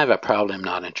 $225, I probably am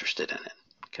not interested in it.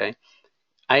 Okay.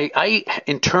 I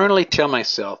internally tell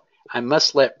myself I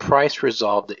must let price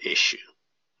resolve the issue,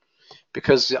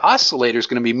 because the oscillator is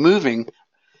going to be moving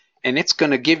and it's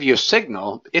going to give you a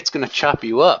signal. It's going to chop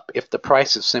you up if the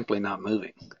price is simply not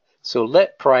moving. So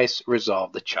let price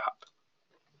resolve the chop.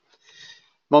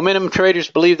 Momentum traders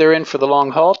believe they're in for the long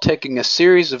haul, taking a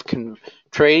series of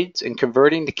trades and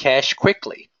converting to cash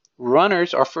quickly.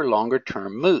 Runners are for longer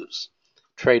term moves.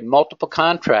 Trade multiple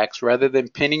contracts rather than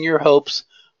pinning your hopes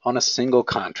on a single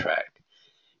contract.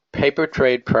 Paper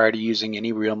trade prior to using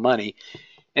any real money.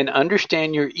 And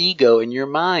understand your ego in your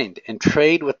mind and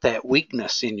trade with that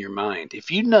weakness in your mind.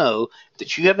 If you know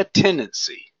that you have a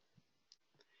tendency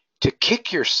to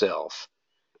kick yourself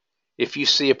if you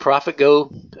see a profit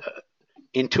go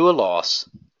into a loss,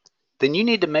 then you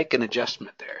need to make an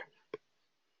adjustment there,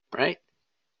 right?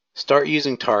 Start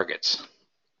using targets.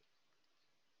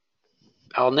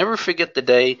 I'll never forget the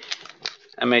day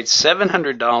I made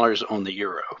 $700 on the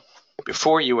euro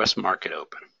before U.S. market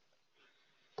open.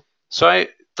 So I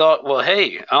thought, well,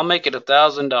 hey, I'll make it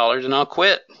 $1,000 and I'll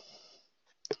quit.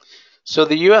 So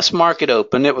the U.S. market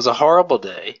opened. It was a horrible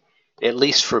day, at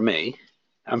least for me.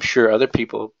 I'm sure other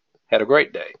people had a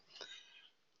great day.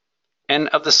 And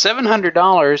of the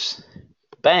 $700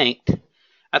 banked,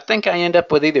 I think I end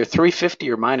up with either $350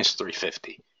 or minus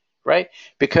 $350, right?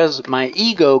 Because my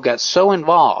ego got so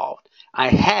involved, I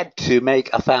had to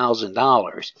make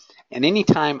 $1,000. And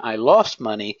anytime I lost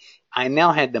money, I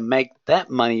now had to make that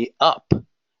money up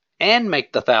and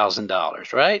make the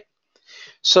 $1,000, right?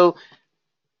 So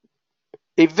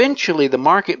eventually the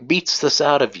market beats this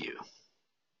out of you.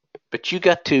 But you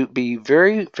got to be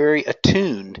very, very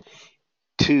attuned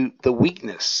to the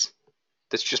weakness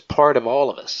that's just part of all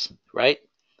of us, right?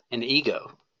 And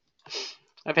ego.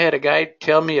 I've had a guy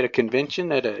tell me at a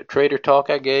convention, at a trader talk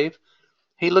I gave,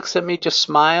 he looks at me, just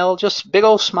smile, just big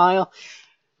old smile.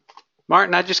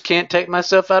 Martin, I just can't take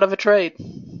myself out of a trade.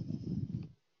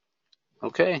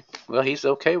 Okay, well, he's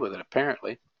okay with it,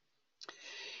 apparently.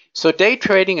 So day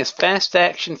trading is fast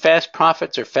action, fast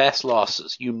profits, or fast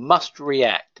losses. You must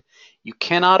react. You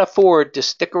cannot afford to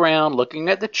stick around looking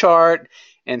at the chart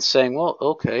and saying, well,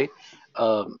 okay,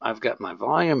 I've got my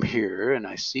volume here, and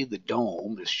I see the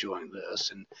dome is showing this,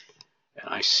 and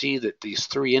I see that these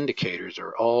three indicators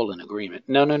are all in agreement.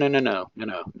 No.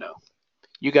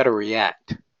 You got to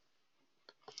react.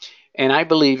 And I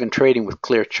believe in trading with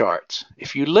clear charts.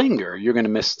 If you linger, you're going to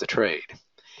miss the trade.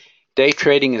 Day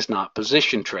trading is not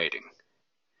position trading.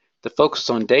 The focus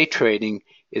on day trading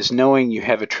is knowing you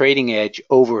have a trading edge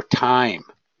over time.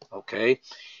 okay?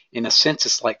 In a sense,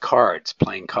 it's like cards,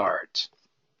 playing cards.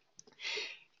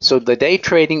 So the day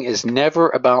trading is never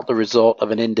about the result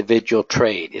of an individual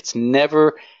trade. It's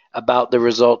never about the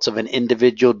results of an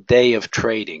individual day of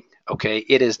trading, okay?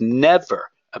 It is never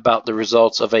about the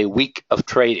results of a week of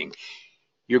trading.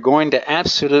 You're going to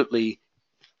absolutely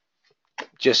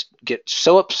just get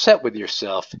so upset with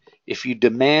yourself if you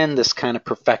demand this kind of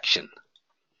perfection,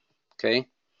 okay?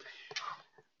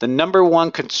 The number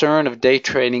one concern of day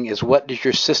trading is what does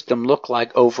your system look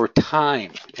like over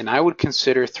time? And I would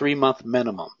consider 3-month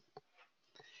minimum.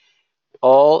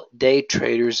 All day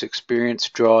traders experience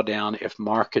drawdown if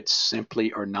markets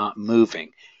simply are not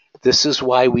moving. This is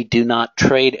why we do not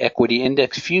trade equity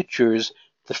index futures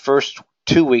the first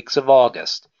 2 weeks of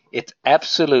August. It's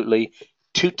absolutely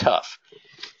too tough.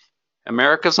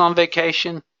 America's on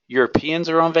vacation. Europeans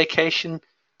are on vacation.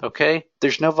 Okay?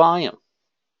 There's no volume.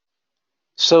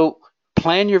 So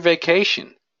plan your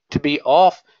vacation to be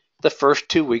off the first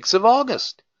 2 weeks of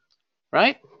August,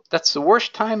 right? That's the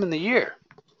worst time in the year.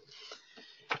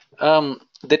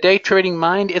 The day trading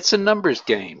mind, it's a numbers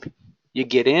game. You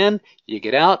get in, you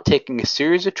get out, taking a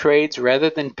series of trades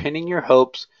rather than pinning your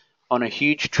hopes on a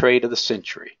huge trade of the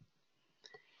century.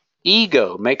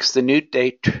 Ego makes the new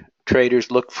day traders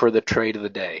look for the trade of the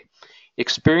day.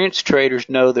 Experienced traders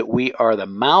know that we are the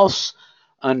mouse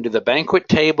under the banquet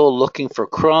table looking for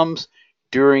crumbs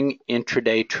during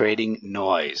intraday trading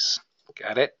noise.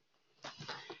 Got it?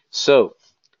 So,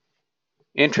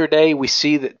 intraday, we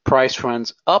see that price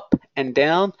runs up and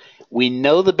down. We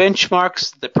know the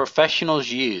benchmarks the professionals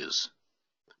use.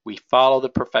 We follow the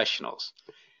professionals.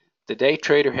 The day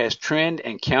trader has trend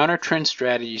and counter trend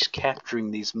strategies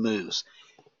capturing these moves.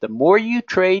 The more you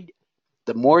trade,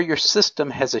 the more your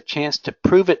system has a chance to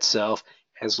prove itself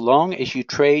as long as you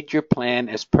trade your plan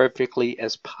as perfectly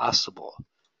as possible.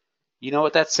 You know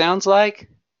what that sounds like?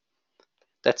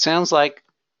 That sounds like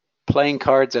playing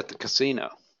cards at the casino,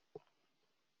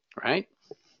 right?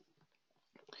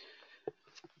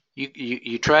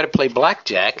 You try to play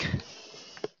blackjack,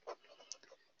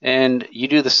 and you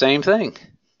do the same thing.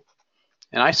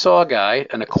 And I saw a guy,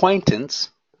 an acquaintance,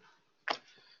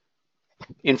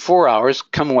 in 4 hours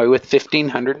come away with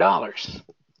 $1,500.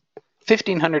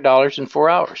 $1,500 in 4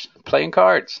 hours playing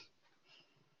cards.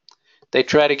 They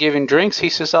try to give him drinks. He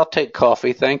says, I'll take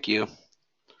coffee, thank you.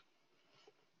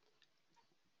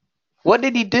 What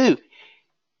did he do?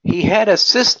 He had a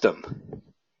system,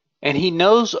 and he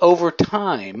knows over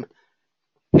time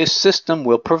his system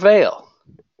will prevail.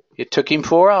 It took him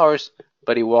 4 hours,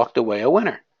 but he walked away a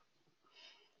winner.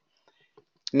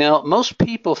 Now, most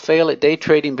people fail at day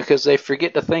trading because they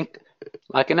forget to think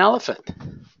like an elephant.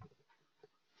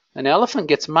 An elephant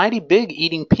gets mighty big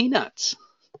eating peanuts.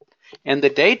 And the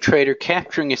day trader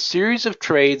capturing a series of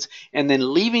trades and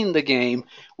then leaving the game,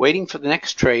 waiting for the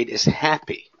next trade, is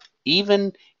happy,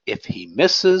 even if he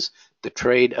misses the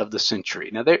trade of the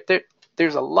century. Now,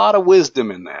 there's a lot of wisdom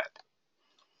in that.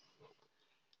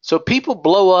 So people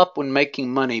blow up when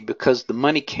making money because the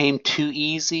money came too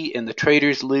easy and the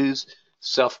traders lose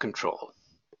self-control.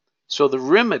 So the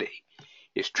remedy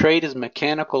is trade as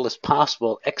mechanical as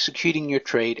possible, executing your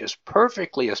trade as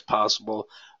perfectly as possible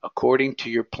according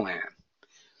to your plan.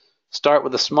 Start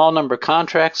with a small number of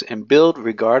contracts and build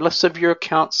regardless of your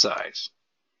account size.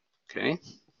 Okay?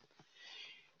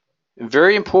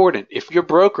 Very important, if your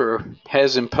broker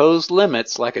has imposed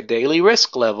limits like a daily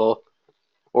risk level,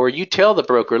 or you tell the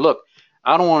broker, look,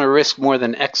 I don't want to risk more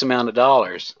than X amount of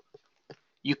dollars,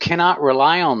 you cannot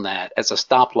rely on that as a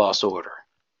stop loss order,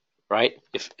 right?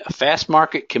 If a fast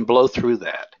market can blow through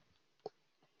that.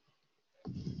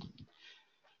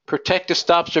 Protective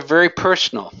stops are very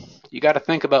personal. You got to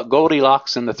think about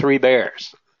Goldilocks and the three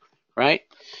bears, right?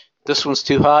 This one's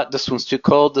too hot, this one's too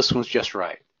cold, this one's just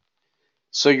right.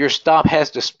 So your stop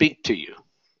has to speak to you.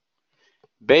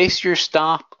 Base your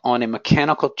stop on a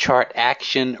mechanical chart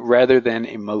action rather than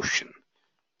emotion.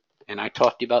 And I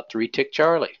talked to you about 3-tick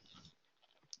Charlie.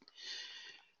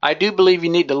 I do believe you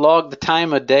need to log the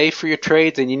time of day for your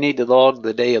trades, and you need to log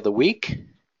the day of the week.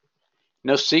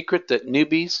 No secret that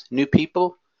newbies, new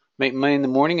people, make money in the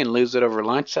morning and lose it over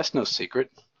lunch. That's no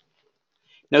secret.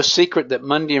 No secret that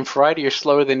Monday and Friday are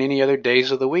slower than any other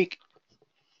days of the week,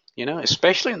 you know,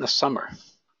 especially in the summer.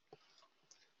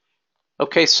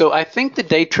 Okay, so I think the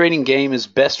day trading game is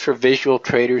best for visual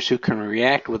traders who can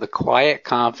react with a quiet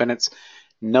confidence,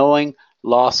 knowing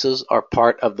losses are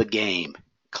part of the game.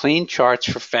 Clean charts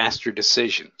for faster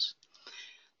decisions.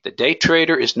 The day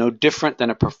trader is no different than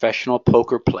a professional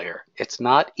poker player. It's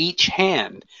not each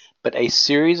hand, but a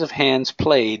series of hands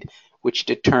played which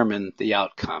determine the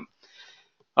outcome.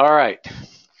 All right.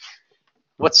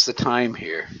 what's the time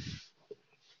here?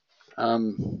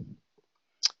 About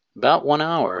 1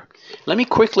 hour. Let me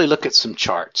quickly look at some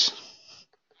charts.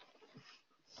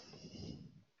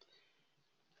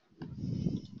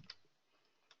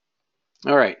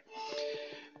 All right.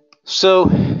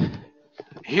 So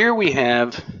here we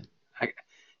have,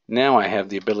 now I have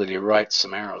the ability to write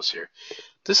some arrows here.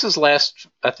 This is I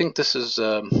think this is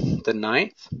the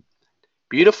 9th.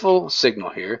 Beautiful signal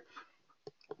here.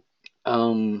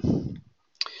 Let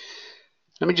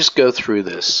me just go through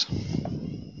this.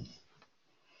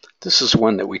 This is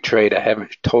one that we trade I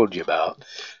haven't told you about.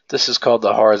 This is called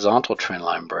the horizontal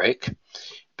trendline break.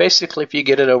 Basically, if you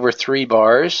get it over 3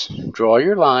 bars, draw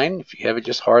your line. If you have it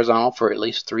just horizontal for at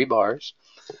least 3 bars,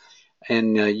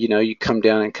 and you come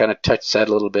down and kind of touch that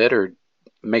a little bit, or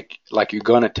make like you're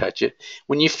going to touch it.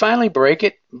 When you finally break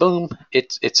it, boom,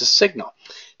 it's a signal.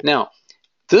 Now,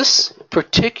 this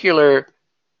particular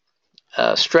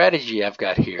strategy I've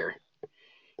got here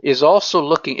is also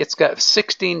looking, it's got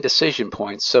 16 decision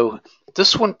points. So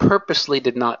this one purposely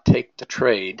did not take the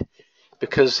trade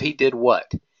because he did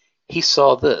what? He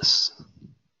saw this.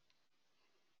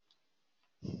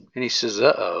 And he says,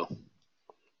 uh-oh,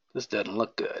 this doesn't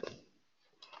look good.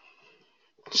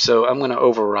 So I'm going to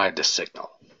override the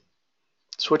signal.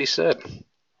 That's what he said.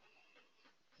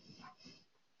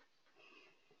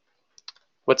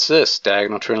 What's this?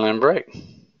 Diagonal trendline break.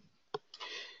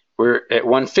 We're at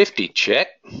 150. Check.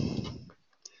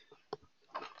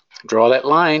 Draw that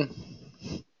line.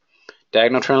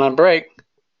 Diagonal trendline break.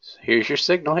 Here's your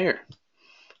signal here.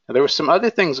 Now, there were some other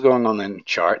things going on in the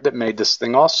chart that made this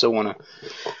thing also want to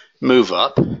move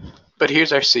up. But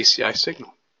here's our CCI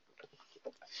signal.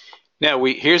 Now,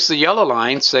 here's the yellow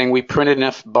line saying we printed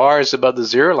enough bars above the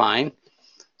 0 line.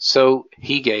 So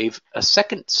he gave a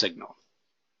second signal.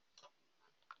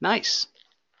 Nice.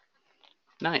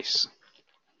 Nice.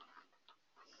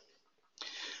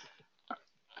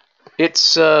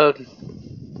 It's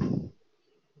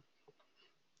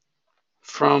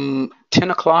from 10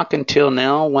 o'clock until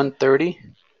now, 1:30.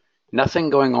 Nothing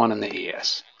going on in the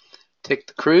ES. Take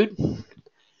the crude. All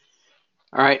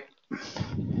right.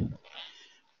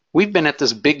 We've been at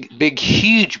this big,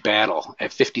 huge battle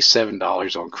at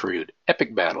 $57 on crude.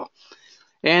 Epic battle.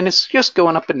 And it's just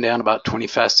going up and down about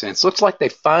 25 cents. Looks like they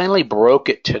finally broke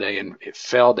it today and it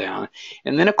fell down.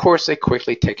 And then, of course, they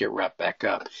quickly take it right back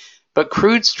up. But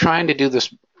crude's trying to do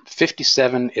this.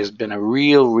 57 has been a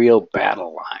real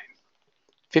battle line.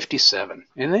 57.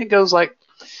 And then it goes like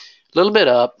a little bit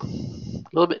up, a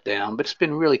little bit down, but it's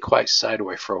been really quite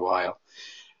sideways for a while.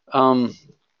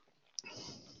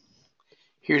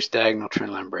 Here's diagonal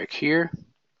trendline break here.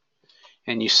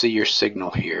 And you see your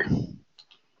signal here.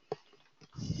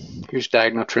 Here's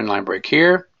diagonal trendline break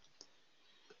here.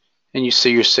 And you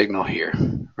see your signal here,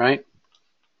 right?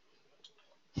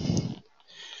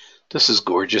 This is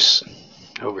gorgeous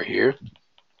over here.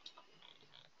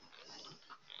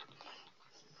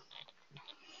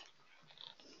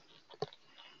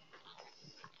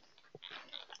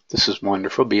 This is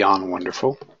wonderful, beyond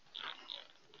wonderful.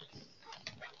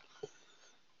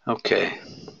 Okay.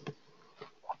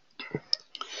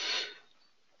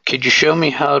 Could you show me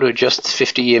how to adjust the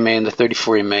 50 EMA and the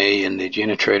 34 EMA in the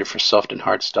GeoTrader for soft and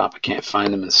hard stop? I can't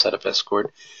find them in the setup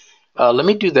escort. Let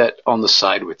me do that on the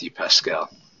side with you, Pascal,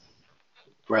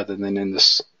 rather than in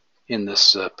this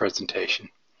presentation.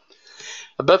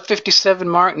 Above 57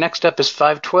 mark. Next up is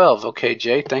 512. Okay,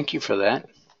 Jay, thank you for that.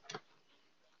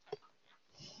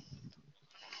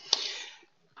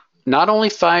 Not only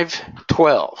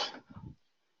 512,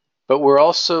 but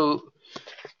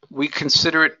we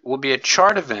consider it will be a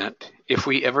chart event if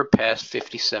we ever pass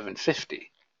 57.50.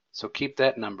 So keep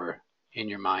that number in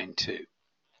your mind too.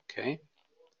 Okay.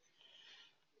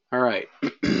 All right.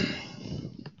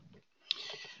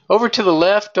 Over to the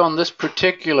left on this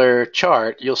particular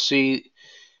chart, you'll see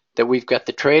that we've got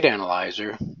the trade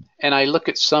analyzer, and I look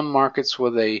at some markets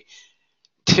with a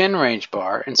 10 range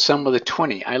bar and some with a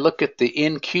 20. I look at the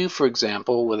NQ, for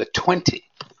example, with a 20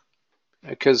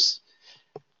 because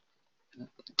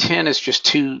 10 is just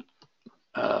too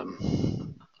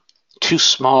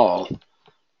small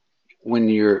when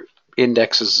your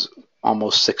index is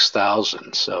almost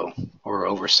 6,000, so, or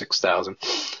over 6,000.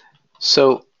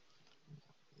 So,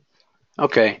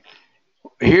 okay,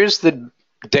 here's the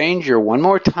danger one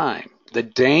more time. The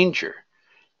danger,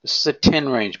 this is a 10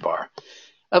 range bar,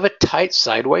 of a tight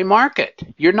sideways market.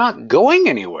 You're not going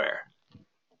anywhere.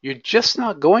 You're just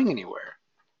not going anywhere.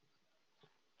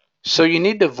 So you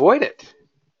need to avoid it.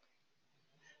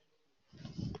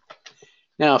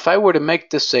 Now, if I were to make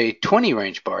this a 20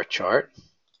 range bar chart,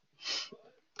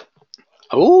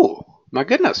 oh, my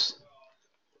goodness.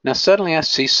 Now suddenly I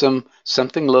see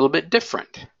something a little bit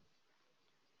different.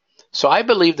 So I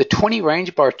believe the 20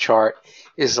 range bar chart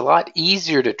is a lot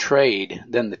easier to trade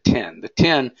than the 10. The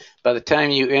 10, by the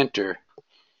time you enter,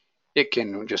 it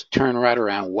can just turn right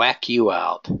around, whack you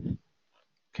out.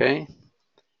 Okay?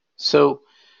 So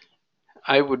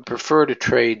I would prefer to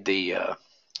trade the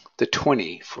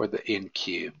 20 for the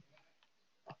NQ.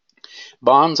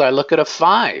 Bonds, I look at a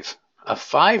 5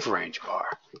 range bar.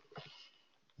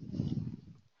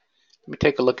 Let me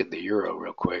take a look at the euro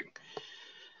real quick.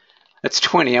 That's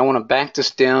 20. I want to back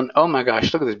this down. Oh my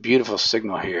gosh, look at this beautiful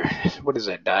signal here. What is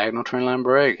that? Diagonal trend line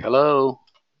break. Hello.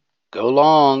 Go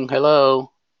long.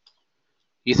 Hello.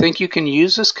 You think you can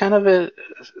use this kind of a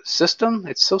system?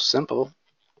 It's so simple.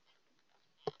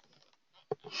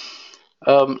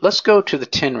 Let's go to the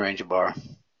 10 range bar.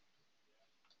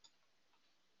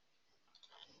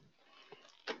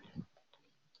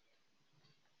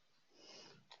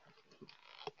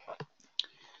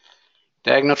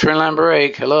 Diagonal trend line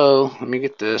break. Hello. Let me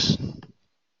get this.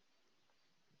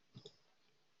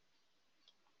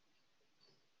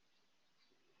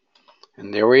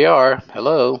 And there we are.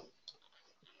 Hello.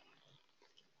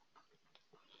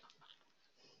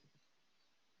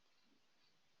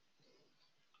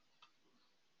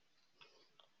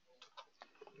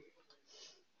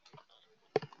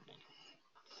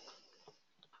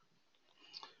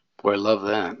 Boy, I love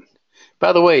that.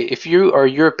 By the way, if you are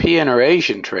European or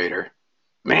Asian trader,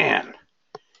 man,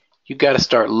 you got to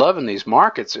start loving these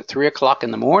markets at 3 o'clock in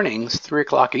the mornings, 3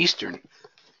 o'clock Eastern.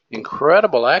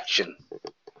 Incredible action.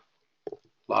 A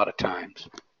lot of times.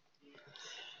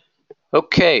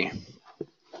 Okay.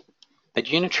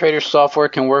 AgenaTrader software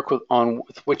can work with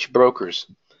which brokers?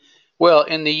 Well,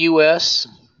 in the U.S.,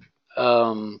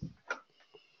 there's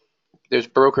a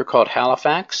broker called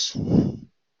Halifax.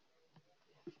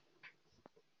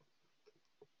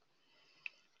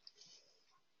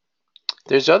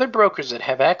 There's other brokers that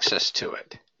have access to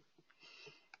it.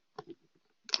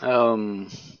 I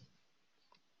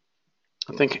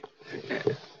think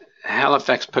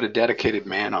Halifax put a dedicated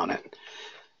man on it.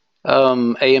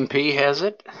 AMP has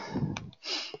it.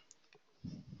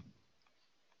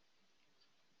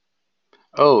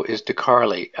 Oh, is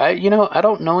DeCarly. I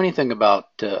don't know anything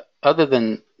about other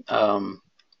than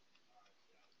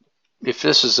if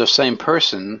this is the same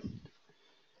person.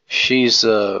 She's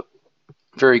a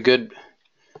very good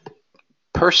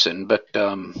person, but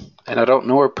and I don't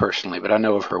know her personally, but I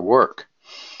know of her work.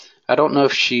 I don't know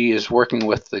if she is working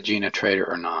with the AgenaTrader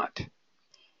or not.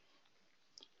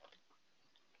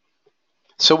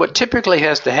 So what typically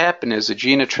has to happen is the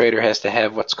AgenaTrader has to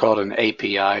have what's called an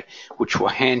API, which will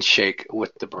handshake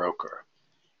with the broker.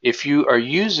 If you are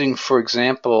using, for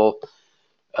example,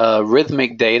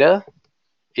 Rithmic data,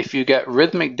 if you got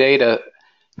Rithmic data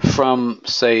from,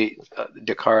 say,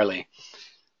 DeCarly,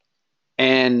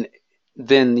 and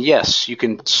then yes, you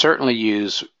can certainly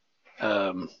use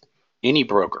any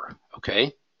broker,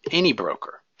 okay? Any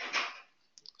broker.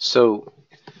 So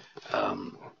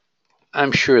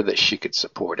I'm sure that she could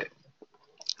support it.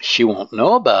 She won't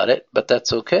know about it, but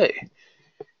that's okay.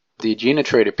 The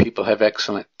AgenaTrader people have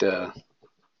excellent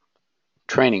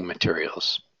training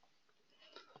materials.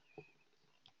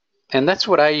 And that's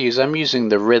what I use. I'm using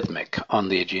the Rithmic on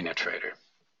the AgenaTrader.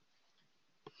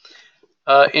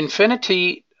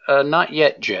 Infinity, not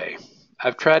yet, Jay.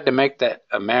 I've tried to make that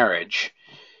a marriage,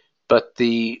 but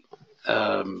the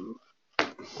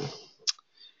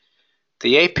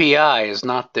API is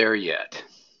not there yet.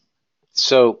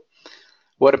 So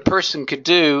what a person could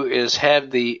do is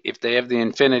if they have the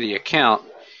Infinity account,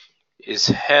 is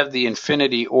have the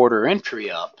Infinity order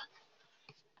entry up,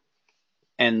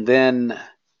 and then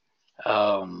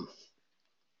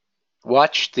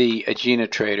watch the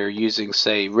AgenaTrader using,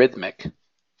 say, Rithmic,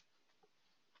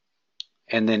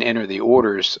 and then enter the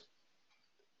orders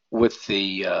with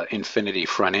the Infinity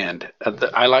front end.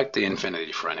 I like the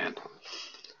Infinity front end.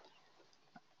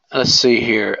 Let's see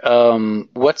here.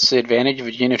 What's the advantage of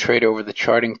AgenaTrader over the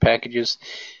charting packages?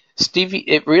 Stevie,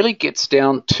 it really gets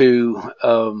down to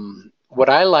what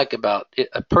I like about it,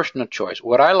 a personal choice.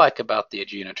 What I like about the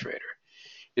AgenaTrader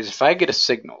is if I get a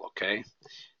signal, okay,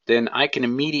 then I can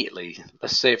immediately,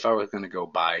 let's say if I was going to go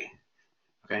buy,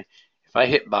 okay, if I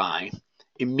hit buy,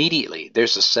 immediately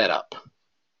there's a setup,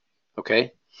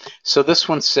 okay? So this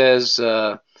one says,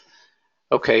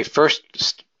 okay,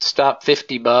 first stop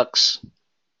 $50,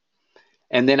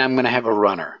 and then I'm going to have a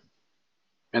runner.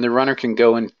 And the runner can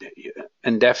go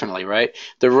indefinitely, right?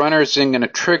 The runner is then going to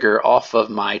trigger off of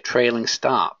my trailing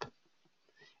stop.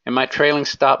 And my trailing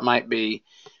stop might be,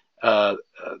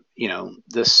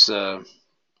 this,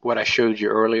 what I showed you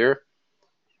earlier.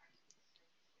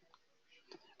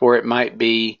 or it might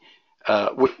be,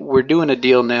 we're doing a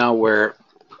deal now where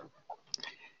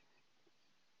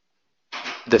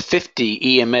the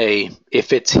 50 EMA,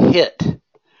 if it's hit,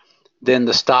 then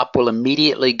the stop will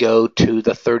immediately go to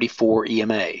the 34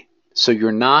 EMA. So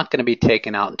you're not going to be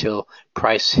taken out until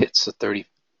price hits the 30,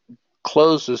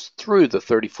 closes through the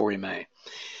 34 EMA.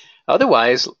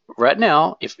 Otherwise, right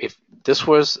now, if this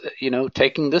was,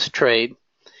 taking this trade,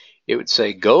 it would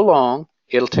say go long.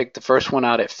 It'll take the first one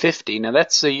out at 50. Now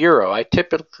that's the euro. I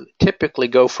typically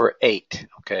go for 8,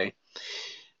 okay?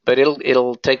 But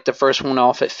it'll take the first one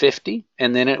off at 50,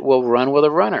 and then it will run with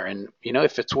a runner. And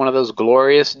if it's one of those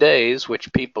glorious days,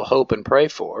 which people hope and pray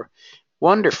for,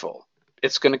 wonderful.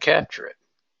 It's going to capture it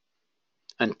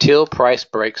until price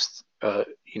breaks,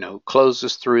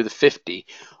 closes through the 50.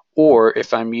 Or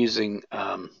if I'm using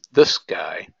this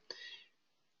guy,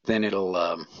 then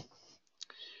it'll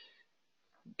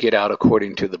get out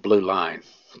according to the blue line.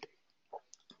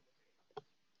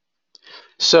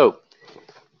 So,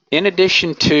 in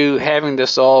addition to having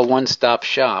this all one-stop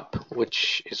shop,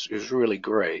 which is really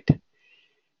great,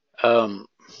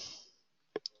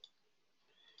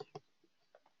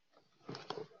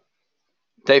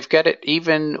 they've got it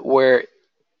even where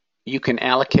you can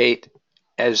allocate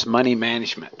as money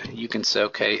management. You can say,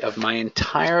 okay, of my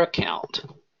entire account,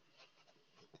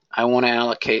 I want to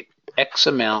allocate X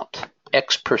amount,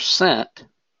 X percent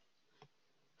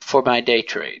for my day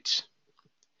trades.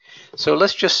 So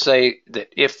let's just say that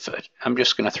if, I'm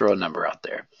just going to throw a number out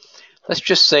there. Let's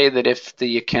just say that if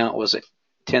the account was at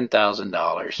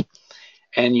 $10,000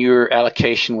 and your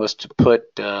allocation was to put,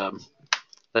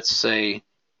 let's say,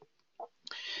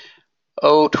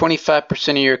 25%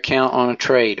 of your account on a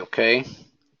trade, okay?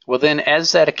 Well, then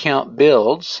as that account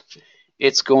builds,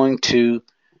 it's going to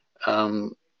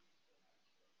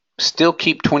still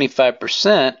keep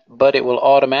 25%, but it will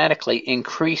automatically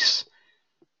increase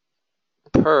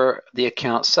per the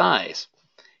account size.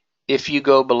 If you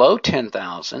go below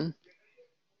 10,000,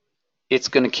 it's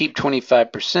going to keep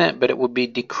 25%, but it will be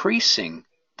decreasing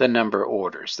the number of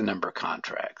orders, the number of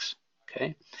contracts,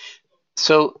 okay?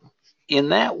 So in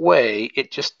that way,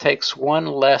 it just takes one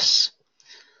less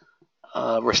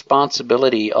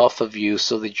responsibility off of you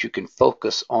so that you can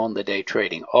focus on the day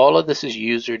trading. All of this is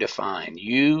user defined.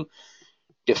 You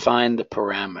define the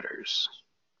parameters.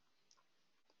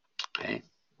 Okay.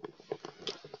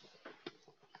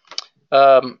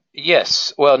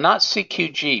 Yes, well, not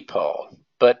CQG, Paul,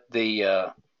 but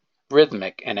the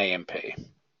Rithmic and AMP.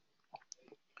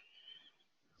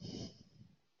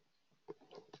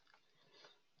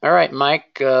 All right,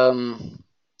 Mike.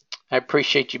 I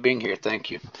appreciate you being here.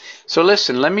 Thank you. So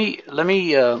listen, let me.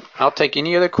 I'll take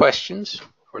any other questions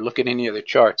or look at any other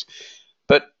charts,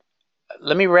 but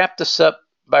let me wrap this up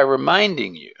by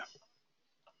reminding you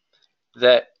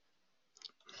that.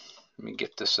 Let me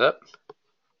get this up.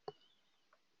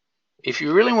 If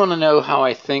you really want to know how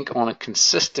I think on a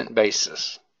consistent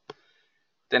basis,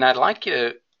 then I'd like you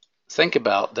to think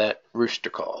about that rooster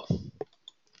call.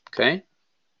 Okay?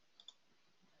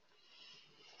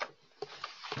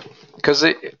 Because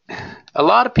a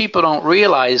lot of people don't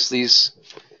realize these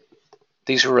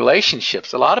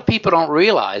relationships. A lot of people don't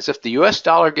realize if the U.S.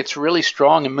 dollar gets really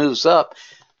strong and moves up,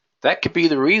 that could be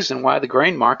the reason why the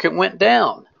grain market went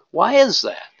down. Why is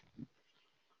that?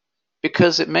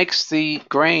 Because it makes the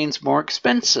grains more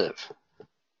expensive,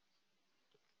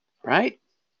 right?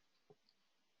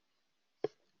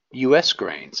 U.S.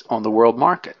 grains on the world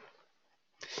market.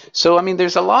 So, I mean,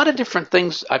 there's a lot of different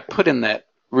things I put in that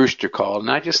rooster call,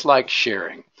 and I just like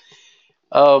sharing.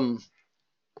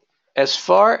 As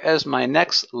far as my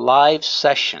next live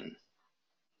session,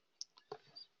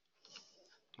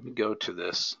 let me go to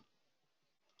this.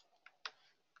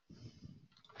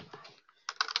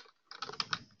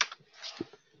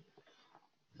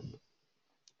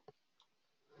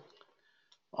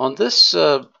 On this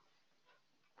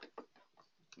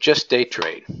just day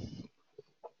trade.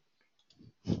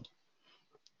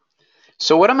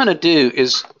 So what I'm going to do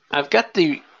is I've got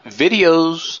the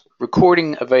videos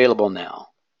recording available now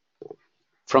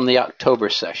from the October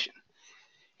session.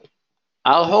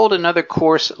 I'll hold another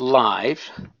course live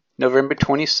November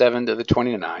 27th to the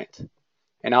 29th,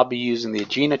 and I'll be using the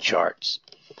Agena charts.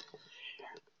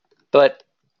 But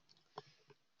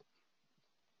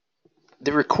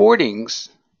the recordings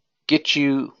get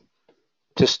you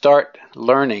to start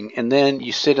learning, and then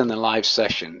you sit in the live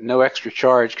session. No extra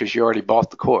charge because you already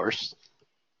bought the course.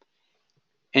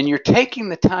 And you're taking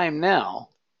the time now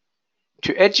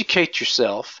to educate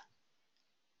yourself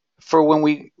for when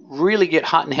we really get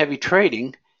hot and heavy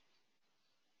trading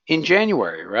in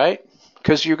January, right?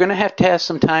 Because you're going to have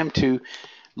some time to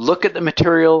look at the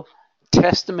material,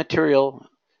 test the material,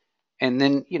 and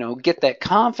then, get that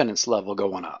confidence level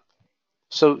going up.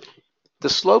 So the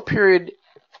slow period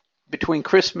between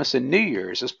Christmas and New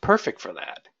Year's is perfect for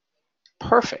that.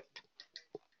 Perfect.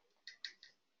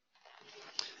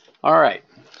 All right.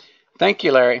 Thank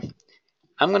you, Larry.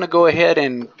 I'm going to go ahead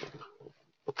and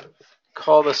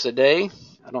call this a day.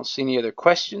 I don't see any other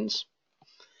questions.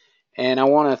 And I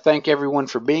want to thank everyone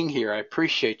for being here. I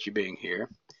appreciate you being here.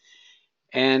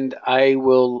 And I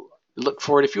will look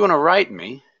forward. If you want to write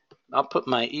me, I'll put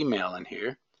my email in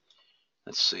here.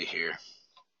 Let's see here.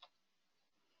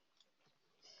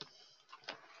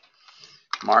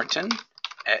 Martin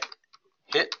at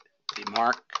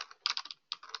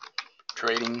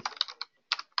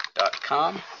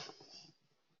hitthemarktrading.com.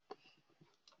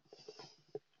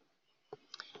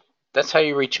 That's how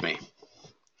you reach me.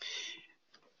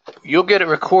 You'll get a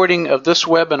recording of this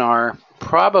webinar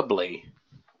probably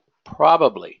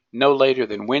no later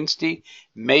than Wednesday,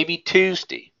 maybe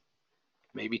Tuesday.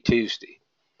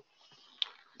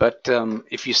 But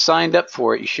if you signed up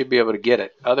for it, you should be able to get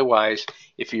it. Otherwise,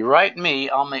 if you write me,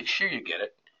 I'll make sure you get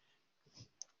it.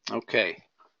 Okay.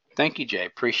 Thank you, Jay.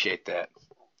 Appreciate that.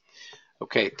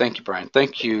 Okay. Thank you, Brian.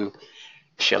 Thank you,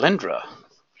 Shailendra.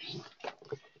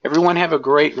 Everyone have a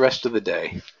great rest of the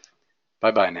day.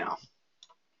 Bye-bye now.